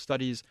lot of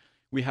studies.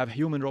 We have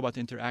human-robot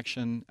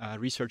interaction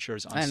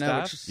researchers on I know,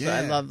 staff. which is, Yeah.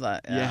 I love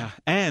that. Yeah,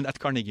 and at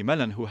Carnegie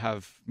Mellon, who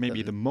have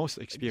maybe the most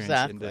experience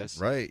in Exactly. this.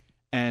 Right.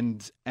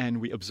 And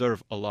we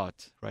observe a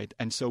lot, right?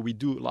 And so we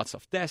do lots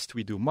of tests,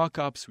 we do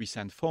mock-ups, we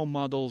send foam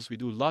models, we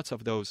do lots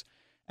of those.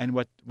 And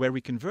where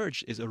we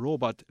converge is a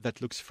robot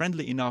that looks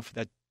friendly enough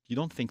that you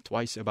don't think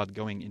twice about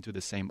going into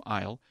the same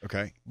aisle.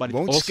 Okay. But it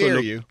won't also scare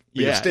look- you. But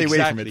Yeah, you'll stay away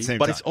from it at exactly. the same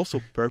But time. it's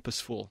also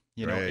purposeful.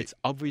 Right. It's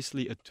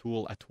obviously a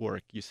tool at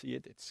work. You see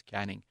it; it's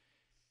scanning.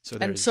 So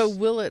And there's- so,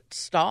 will it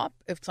stop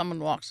if someone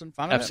walks in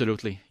front of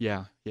absolutely,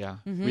 yeah.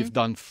 Mhm. We've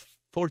done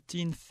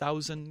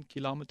 14,000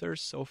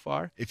 kilometers so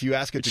far. If you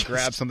ask it to Which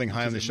grab is- something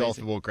high which on the is shelf,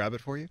 amazing. it will grab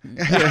it for you?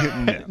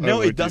 No,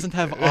 Oh, it would doesn't you?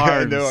 have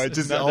arms. No, it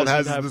just That all it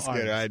has doesn't is the have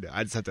skin. arms.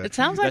 I just have to. it? It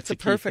sounds like That's the a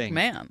key perfect thing.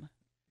 man.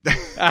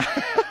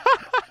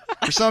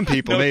 For some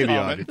people, No maybe,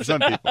 comment. Audrey. For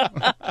some people.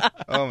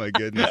 Oh, my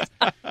goodness.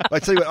 I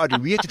tell you what, Audrey,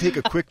 we have to take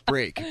a quick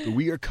break, but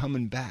we are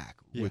coming back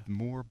Yeah. with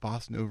more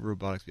Bossa Nova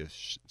Robotics. We have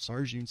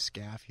Sarjun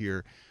Scaff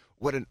here.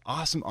 What an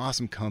awesome,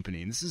 awesome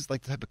company. And this is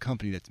like the type of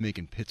company that's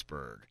making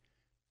Pittsburgh.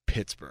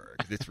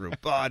 It's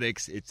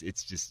robotics. It's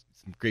just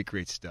some great,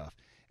 great stuff.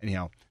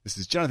 Anyhow, this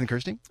is Jonathan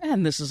Kirsting.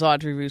 And this is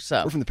Audrey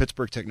Rousseau. We're from the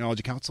Pittsburgh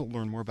Technology Council.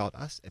 Learn more about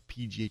us at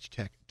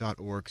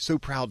pghtech.org. So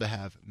proud to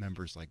have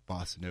members like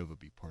Bossa Nova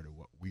be part of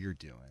what we're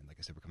doing. Like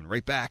I said, we're coming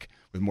right back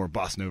with more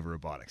Bossa Nova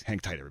Robotics. Hang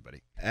tight,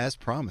 everybody. As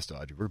promised,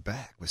 Audrey, we're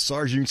back with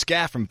Sarjun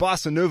Scaff from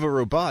Bossa Nova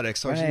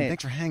Robotics. Sarjun, Right.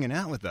 thanks for hanging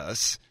out with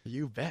us.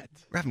 You bet.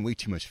 We're having way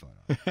too much fun.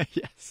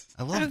 Yes.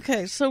 I love it.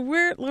 Okay, so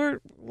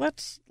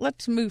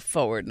let's move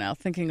forward now,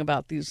 thinking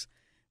about these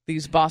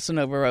Bossa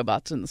Nova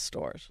robots in the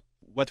stores.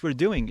 What we're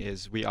doing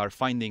is we are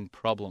finding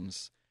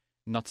problems,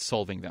 not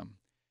solving them.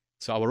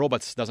 So our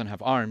robots doesn't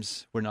have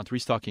arms. We're not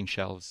restocking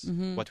shelves.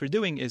 Mm-hmm. What we're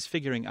doing is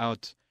figuring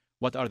out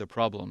what are the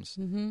problems,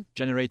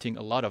 generating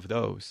a lot of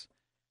those,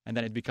 and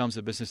then it becomes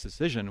a business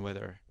decision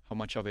whether how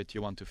much of it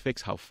you want to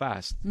fix, how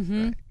fast.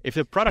 Mm-hmm. If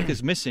the product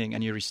is missing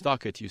and you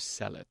restock it, you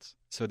sell it.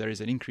 So there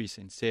is an increase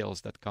in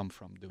sales that come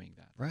from doing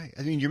that. Right.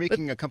 I mean, you're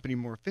making a company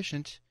more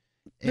efficient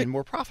and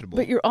more profitable.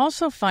 But you're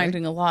also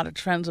finding a lot of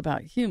trends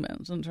about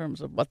humans in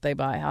terms of what they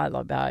buy, how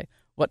they buy,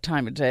 what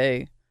time of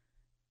day,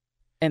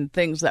 and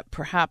things that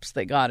perhaps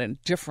they got in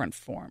different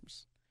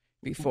forms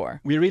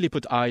before. We really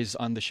put eyes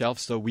on the shelf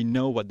so we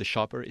know what the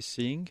shopper is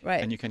seeing.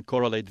 Right. And you can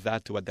correlate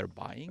that to what they're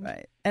buying.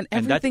 Right. And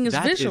And everything is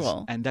that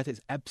visual. and that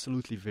is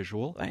absolutely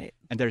visual. Right.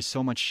 And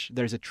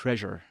there's a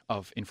treasure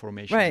of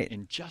information Right.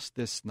 in just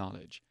this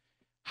knowledge.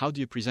 How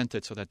do you present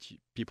it so that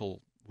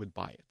people would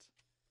buy it?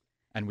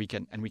 And we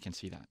can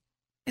see that.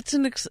 It's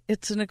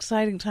an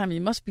exciting time. You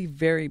must be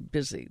very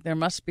busy. There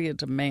must be a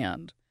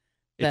demand.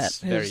 It's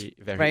that has- very,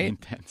 very right?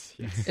 intense.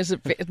 Yes.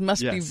 It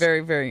must be Yes.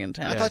 very, very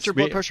intense. I thought your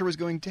we- blood pressure was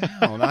going down.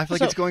 I feel like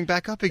So- it's going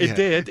back up again. It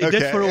did. It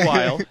did for a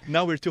while.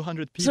 Now we're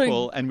 200 So-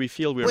 people, and we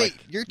feel we're Wait,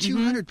 like you're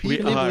 200 we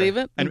people? Can you are, believe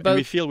it? and Both-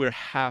 we feel we're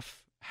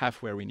half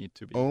where we need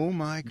to be. Oh,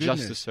 my goodness.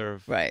 just to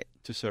serve Right.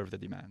 the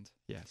demand.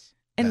 Yes.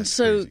 And That's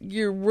so crazy.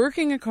 you're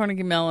working at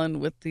Carnegie Mellon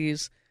with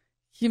these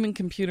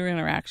human-computer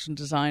interaction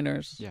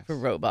designers Yes. for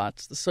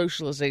robots. The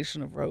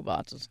socialization of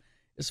robots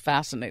is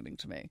fascinating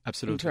to me.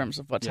 Absolutely. In terms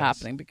of what's Yes.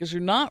 happening, because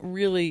you're not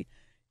really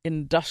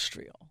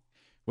industrial.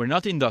 We're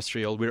not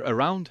industrial. We're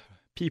around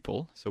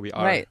people, so we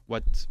are Right.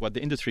 what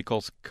the industry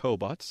calls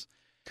cobots.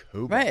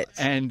 Cobots. Right.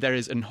 And there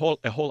is a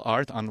whole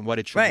art on what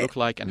it should Right. look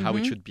like and how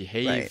it Mhm. should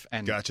behave Right.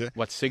 and Gotcha.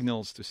 what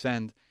signals to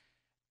send.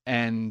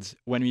 And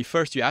when you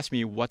asked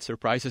me what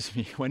surprises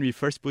me, when we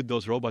first put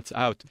those robots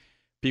out,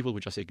 people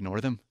would just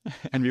ignore them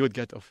and we would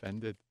get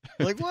offended.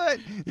 Like what?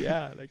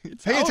 Yeah, like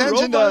it's Pay our attention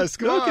to robot. us,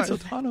 come Look, on. it's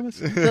autonomous.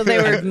 So they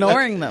were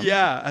ignoring them.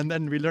 Yeah, and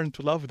then we learned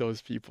to love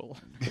those people.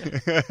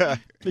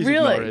 Please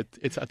Really? ignore it.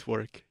 It's at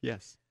work.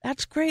 Yes.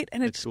 That's great,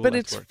 and It's cool but at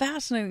it's work.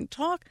 fascinating.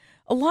 Talk.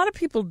 A lot of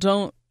people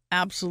don't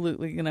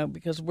absolutely,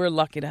 because we're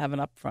lucky to have an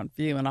upfront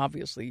view, and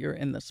obviously you're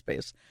in this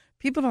space.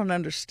 People don't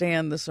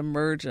understand this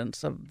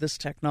emergence of this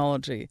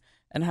technology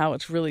and how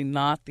it's really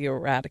not the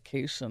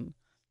eradication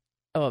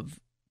of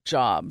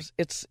jobs.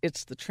 It's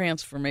the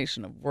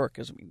transformation of work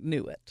as we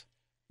knew it.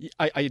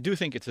 I do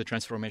think it's a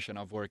transformation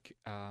of work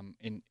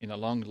in a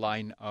long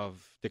line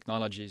of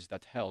technologies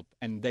that help,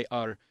 and they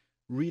are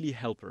really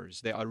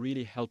helpers. They are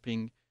really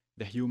helping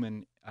the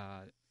human.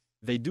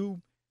 They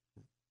do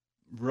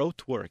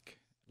rote work.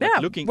 Yeah,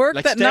 work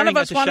that none of staring at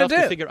us the wanna shelf do.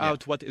 to figure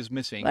out what is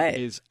missing Right.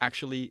 is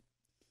actually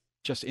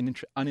just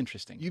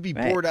uninteresting. You'd be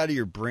Right. bored out of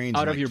your brains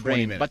out in of like your 20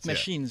 brain, minutes, but yeah.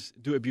 machines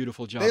do a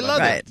beautiful job. They at love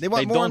that. it. They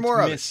want more don't and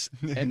more of it. miss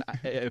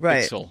a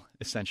Right. pixel,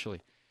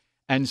 essentially.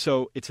 And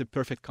so it's a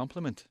perfect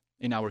complement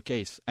in our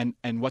case. And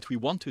what we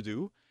want to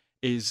do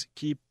is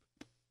keep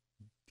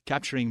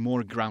capturing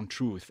more ground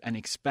truth and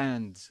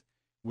expand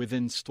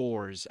within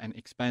stores and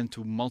expand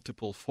to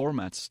multiple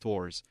format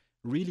stores,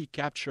 really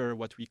capture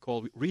what we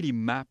call, really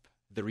map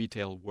the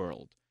retail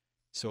world.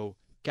 So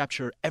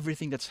capture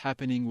everything that's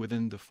happening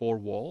within the four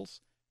walls,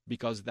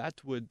 because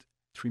that would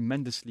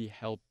tremendously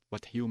help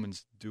what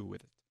humans do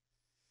with it.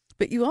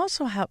 But you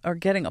also are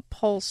getting a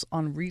pulse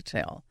on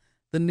retail,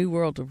 the new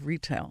world of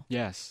retail.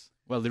 Yes.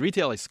 Well, the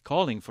retail is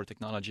calling for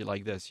technology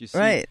like this. You see,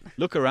 Right.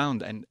 Look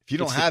around, and If you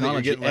don't it's have it,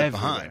 you're technology getting left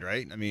everywhere. behind,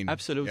 right? I mean,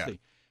 Absolutely, yeah.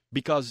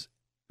 because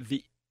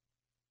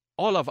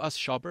all of us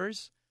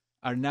shoppers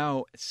are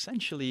now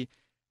essentially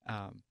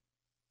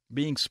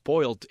being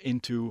spoiled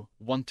into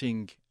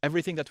wanting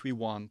everything that we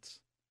want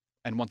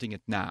and wanting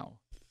it now,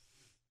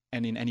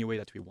 and in any way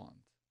that we want.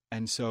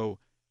 And so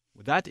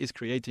that is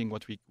creating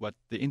what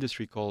the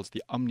industry calls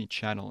the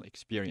omni-channel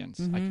experience.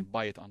 I can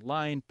buy it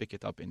online, pick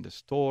it up in the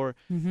store.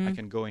 I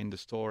can go in the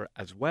store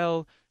as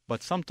well.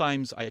 But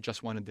sometimes I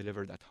just want to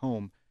deliver it at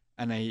home,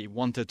 and I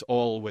want it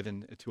all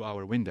within a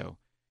 2-hour window.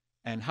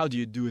 And how do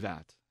you do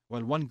that?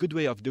 Well, one good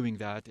way of doing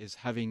that is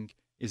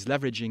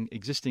leveraging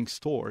existing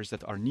stores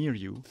that are near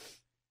you,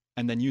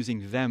 and then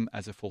using them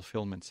as a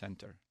fulfillment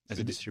center, as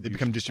a They distribution.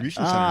 become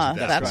distribution center. centers. Ah, at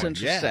that that's point.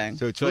 Yeah. interesting.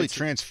 So it's So really it's-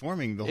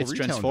 transforming the whole It's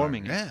retail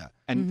transforming environment.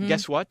 it. And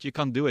guess what? You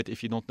can't do it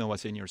if you don't know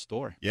what's in your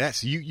store.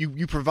 Yes,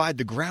 you provide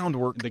the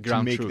groundwork The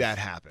ground to make truth. that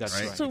happen, That's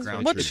right? right. So The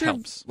ground what's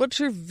truth. what's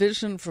your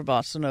vision for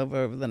Bossa Nova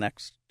over the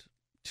next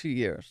 2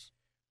 years?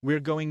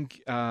 We're going,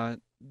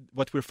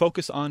 what we're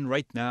focused on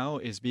right now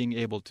is being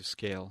able to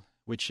scale,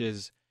 which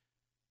is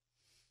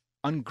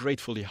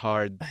ungratefully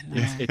hard.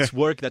 It's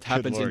work that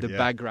happens Lord, in the yeah.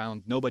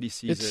 background. Nobody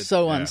sees It's it.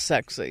 so Yeah.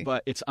 unsexy.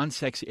 But it's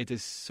unsexy. It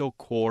is so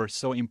core,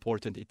 so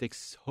important. It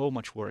takes so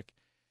much work.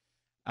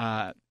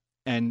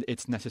 And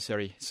it's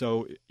necessary.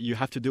 So you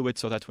have to do it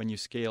so that when you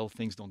scale,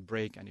 things don't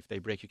break. And if they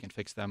break, you can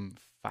fix them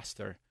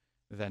faster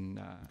than,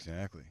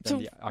 Exactly. than So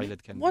the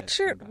eyelid can what's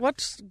get them back.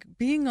 what's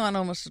being on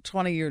almost a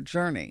 20-year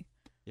journey?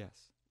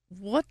 Yes.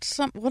 What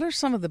are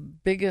some of the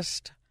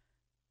biggest?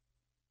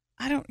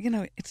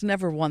 It's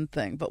never one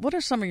thing, but what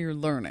are some of your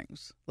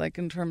learnings, like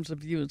in terms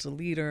of you as a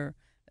leader,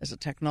 as a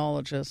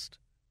technologist,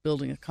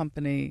 building a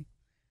company,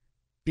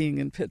 being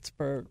in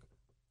Pittsburgh?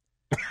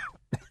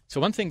 So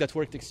one thing that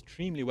worked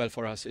extremely well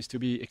for us is to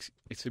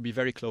be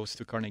very close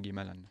to Carnegie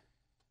Mellon.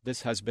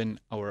 This has been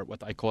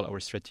what I call our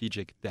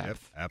strategic Yep,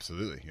 depth.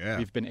 absolutely. Yeah.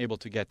 We've been able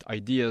to get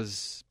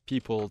ideas,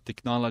 people,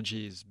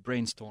 technologies,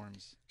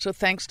 brainstorms. So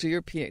thanks to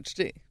your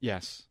PhD,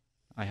 Yes,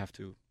 I have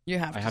to. you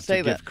have I to have say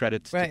to that. give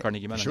credit Right. to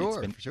Carnegie Mellon.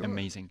 Sure, It's for sure. been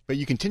amazing. But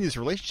you continue this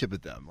relationship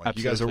with them. Like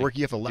you guys are Absolutely. working.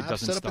 You have a It lab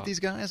doesn't set up stop. with these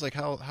guys. Like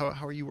how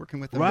are you working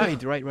with them?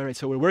 Right. now?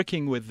 So we're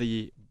working with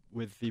the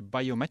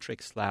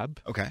biometrics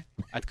lab Okay.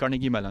 at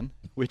Carnegie Mellon,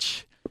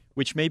 which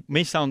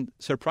may sound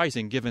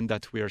surprising given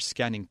that we are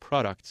scanning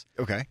products.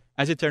 Okay.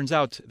 As it turns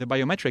out, the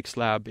biometrics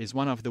lab is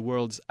one of the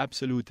world's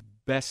absolute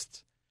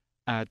best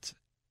at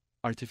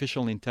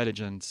artificial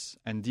intelligence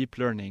and deep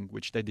learning,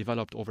 which they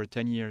developed over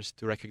 10 years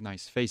to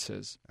recognize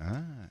faces.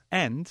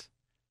 And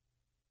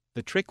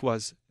the trick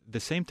was the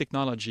same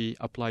technology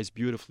applies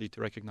beautifully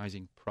to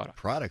recognizing products.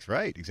 Products.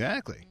 Right.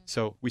 Exactly.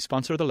 So we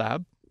sponsor the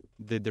lab.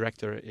 The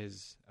director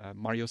is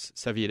Marios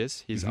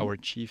Saviris. He's Mhm. our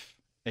chief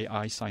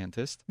AI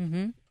scientist.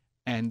 Mm-hmm.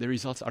 And the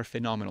results are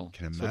phenomenal.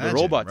 Can So imagine,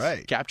 the robot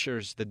right.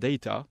 captures the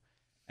data,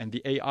 and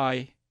the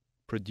AI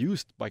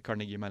produced by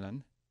Carnegie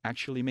Mellon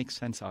actually makes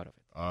sense out of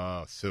it.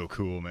 Oh, so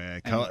cool,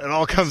 man! And It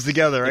all comes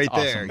together right it's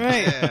there. awesome.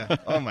 Right. Yeah.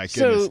 Oh my goodness.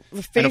 So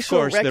the facial And of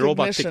course, the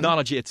robot recognition-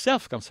 technology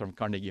itself comes from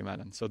Carnegie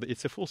Mellon. So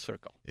it's a full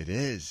circle. It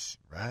is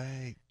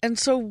right. And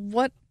so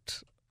would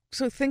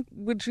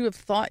you have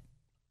thought,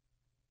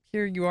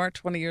 here you are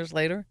 20 years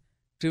later,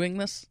 doing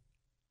this?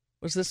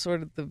 Was this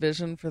sort of the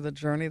vision for the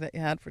journey that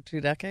you had for 2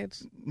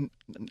 decades?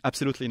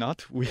 Absolutely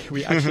not.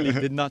 We actually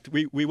did not.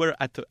 We were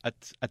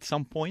at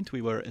some point,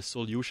 we were a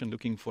solution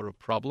looking for a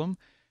problem,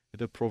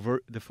 the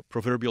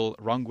proverbial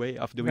wrong way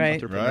of doing Right.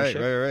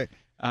 entrepreneurship.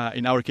 Right.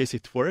 In our case,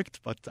 it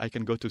worked, but I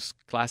can go to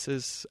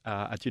classes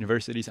at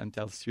universities and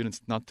tell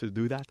students not to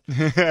do that.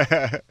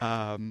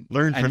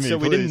 Learn from and me, so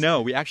we didn't please.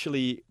 know. We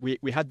actually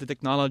we had the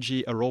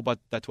technology, a robot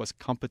that was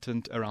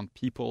competent around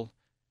people,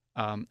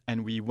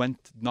 and we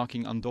went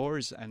knocking on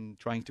doors and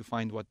trying to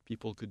find what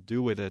people could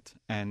do with it.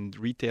 And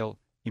retail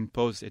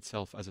imposed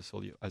itself as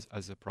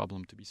as a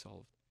problem to be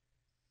solved.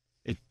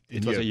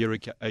 It was a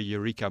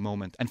eureka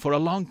moment. And for a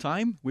long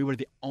time, we were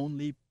the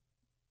only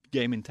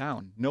game in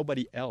town.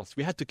 Nobody else.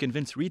 We had to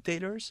convince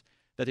retailers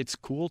that it's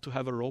cool to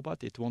have a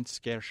robot. It won't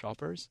scare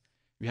shoppers.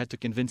 We had to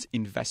convince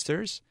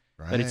investors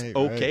that it's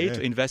okay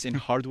to invest in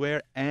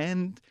hardware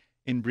and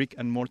in brick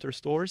and mortar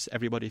stores.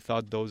 Everybody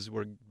thought those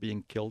were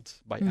being killed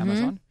by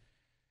Amazon.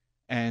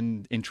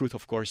 And in truth,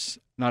 of course,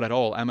 not at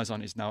all.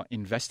 Amazon is now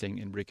investing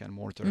in brick and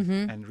mortar,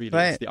 and really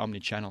it's the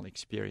omni-channel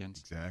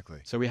experience. Exactly.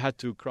 So we had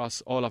to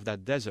cross all of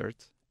that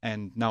desert,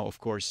 and now, of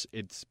course,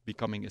 it's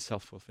becoming a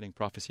self-fulfilling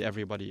prophecy.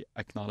 Everybody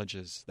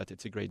acknowledges that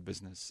it's a great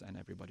business, and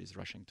everybody's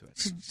rushing to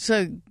it.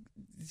 So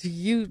do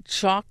you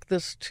chalk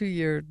this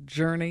 2-year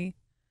journey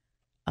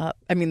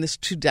this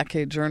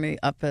 2-decade journey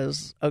up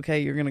as,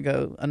 okay, you're going to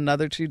go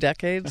another 2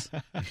 decades?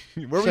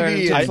 Where Sure, we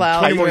be to in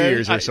plow 20 more through.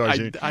 years or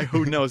Sergeant?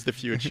 Who knows the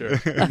future?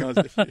 Who knows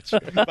the future?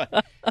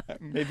 But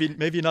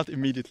maybe not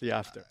immediately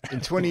after.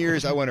 In 20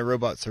 years, I want a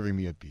robot serving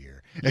me a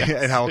beer,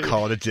 and I'll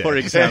call it a day. For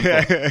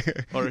example,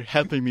 or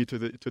helping me to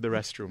the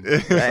restroom,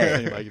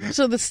 something like that.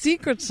 So the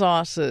secret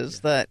sauce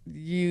is that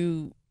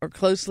you are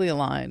closely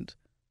aligned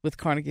with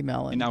Carnegie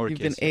Mellon. In our You've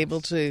case, been able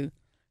yes. to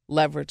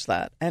leverage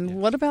that. And Yes.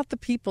 what about the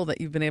people that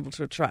you've been able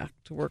to attract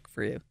to work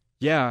for you?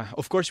 Yeah,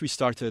 of course we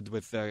started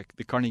with the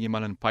Carnegie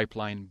Mellon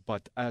pipeline,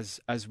 but as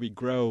we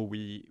grow,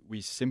 we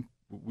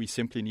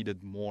simply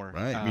needed more.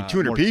 Right. I mean,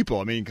 200 more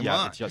people. I mean, come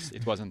on.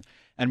 It wasn't.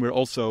 And we're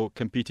also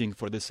competing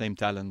for the same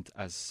talent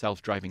as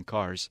self-driving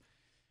cars,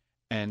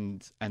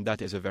 and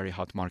that is a very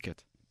hot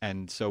market.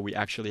 And so we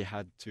actually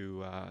had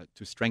to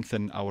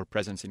strengthen our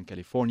presence in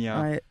California.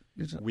 Right.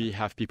 We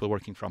have people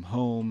working from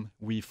home.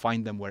 We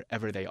find them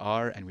wherever they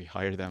are, and we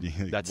hire them.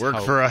 That's Work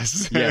how, for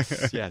us.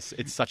 yes.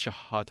 It's such a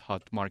hot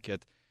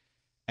market,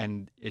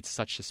 and it's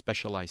such a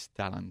specialized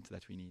talent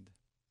that we need.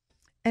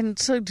 And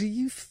so do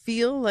you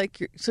feel like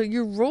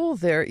your role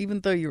there,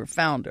 even though you're a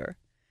founder,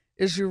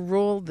 is your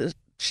role the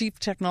chief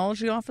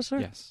technology officer?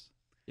 Yes.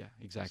 Yeah,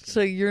 exactly.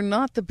 So you're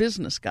not the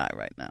business guy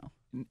right now.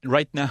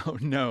 Right now,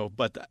 no.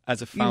 But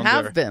as a founder, You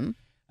have been.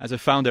 As a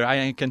founder,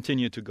 I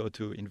continue to go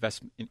to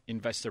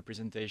investor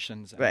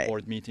presentations and Right.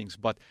 board meetings,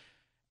 but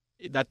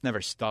that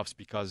never stops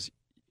because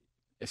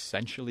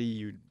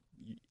essentially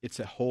it's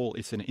a whole.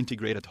 It's an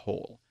integrated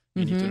whole.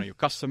 You need to know your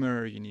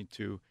customer. You need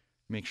to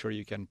make sure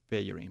you can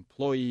pay your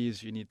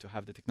employees. You need to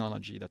have the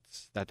technology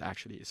that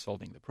actually is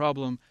solving the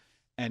problem.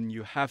 And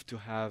you have to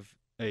have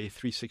a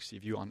 360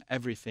 view on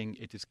everything.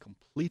 It is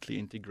completely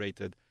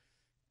integrated.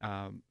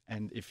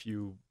 And if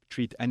you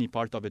treat any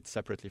part of it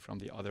separately from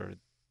the other,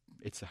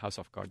 it's a house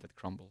of cards that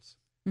crumbles.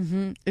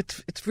 Mm-hmm.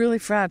 It's really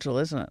fragile,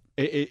 isn't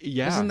it?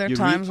 Yeah. Isn't there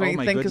times where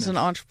you think as an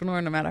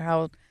entrepreneur, no matter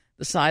how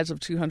the size of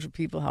 200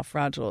 people, how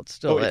fragile it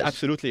still is? It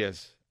absolutely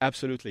is.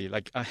 Absolutely.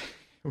 Like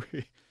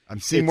I'm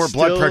seeing more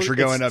blood pressure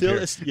going up here.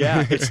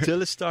 It's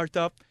still a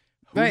startup.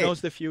 Who Right.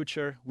 knows the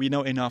future? We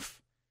know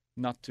enough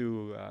not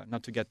to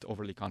get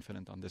overly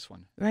confident on this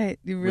one. Right,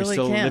 you really We're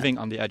still can't. living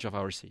on the edge of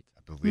our seat.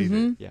 I believe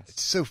Mm-hmm. it. Yes.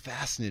 It's so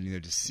fascinating, though,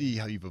 to see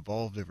how you've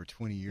evolved over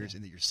 20 years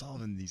and that you're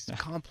solving these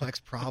complex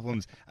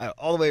problems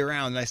all the way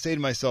around. And I say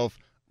to myself,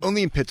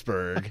 only in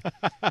Pittsburgh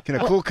can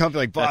a cool company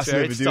like That's Boston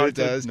where Nova it do what it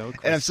started, does. no And I'm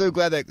question. so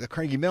glad that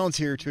Carnegie Mellon's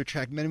here to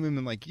attract men and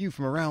women like you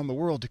from around the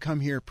world to come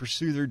here,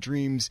 pursue their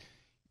dreams,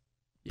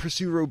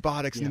 pursue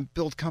robotics, and then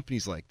build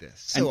companies like this.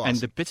 So awesome. And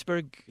the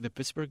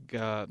Pittsburgh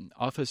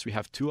office, we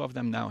have 2 of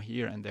them now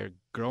here, and they're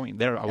growing.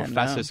 They're our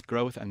fastest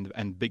growth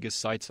and biggest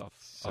sites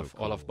of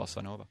all of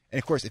Bossa Nova. And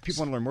of course, if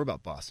people want to learn more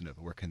about Bossa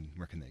Nova, where can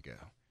they go?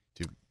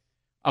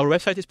 Our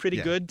website is pretty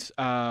Yeah. good.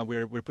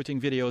 We're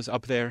putting videos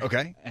up there.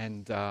 Okay.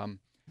 And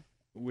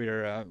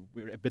we're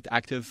a bit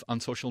active on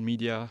social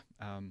media.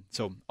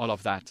 So all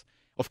of that.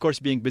 Of course,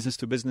 being business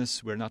to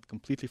business, we're not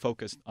completely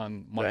focused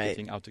on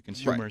marketing out to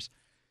consumers,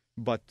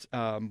 but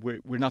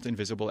we're not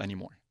invisible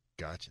anymore.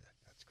 Gotcha.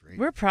 That's great.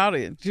 We're proud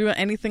of you. Do you do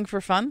anything for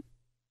fun?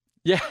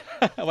 Yeah.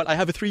 Well, I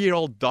have a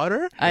 3-year-old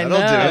daughter. I That'll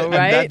do know, it. And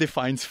right? that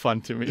defines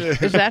fun to me.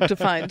 Because that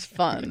defines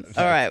fun.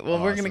 All right. Well,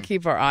 we're going awesome. to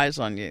keep our eyes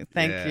on you.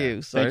 Thank Yeah.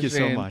 you, Thank you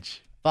so Sarjeen.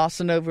 much.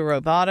 Bossa Nova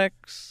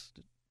Robotics.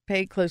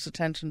 Pay close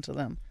attention to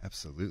them.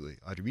 Absolutely.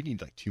 Audrey, we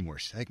need like 2 more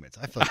segments.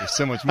 I feel like there's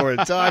so much more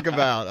to talk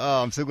about.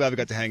 Oh, I'm so glad we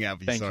got to hang out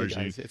with you, Thank you,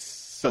 Sarjeen. guys. It's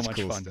so Such much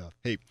cool fun. stuff.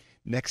 Hey,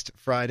 next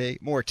Friday,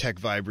 more Tech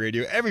Vibe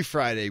Radio. Every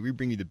Friday, we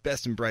bring you the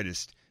best and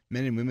brightest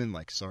men and women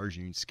like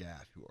Sarjeen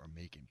Scaff, who are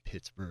making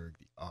Pittsburgh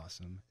the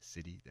awesome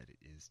city that it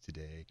is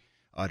today.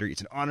 Audrey,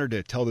 it's an honor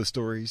to tell those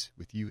stories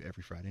with you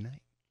every Friday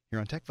night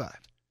here on Tech Vibe.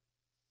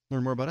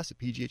 Learn more about us at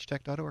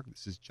pghtech.org.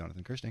 This is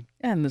Jonathan Kirsting.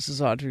 And this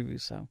is Audrey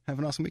Rousseau. Have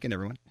an awesome weekend,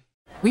 everyone.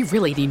 We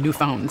really need new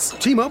phones.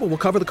 T-Mobile will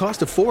cover the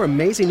cost of 4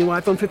 amazing new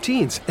iPhone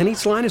 15s, and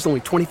each line is only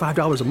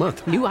 $25 a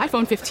month. New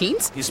iPhone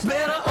 15s? It's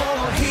better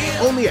over here.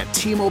 Only at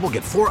T-Mobile,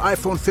 get 4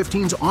 iPhone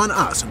 15s on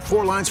us and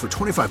 4 lines for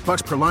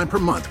 $25 per line per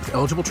month with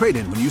eligible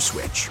trade-in when you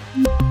switch.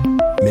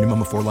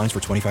 Minimum of 4 lines for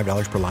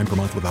 $25 per line per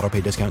month with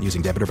autopay discount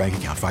using debit or bank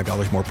account.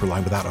 $5 more per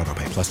line without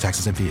autopay, plus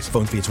taxes and fees.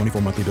 Phone fee at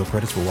 24 monthly bill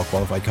credits for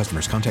well-qualified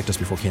customers. Contact us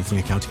before canceling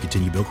account to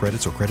continue bill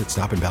credits or credit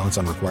stop and balance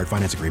on required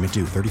finance agreement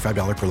due.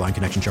 $35 per line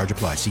connection charge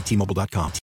applies. See T-Mobile.com.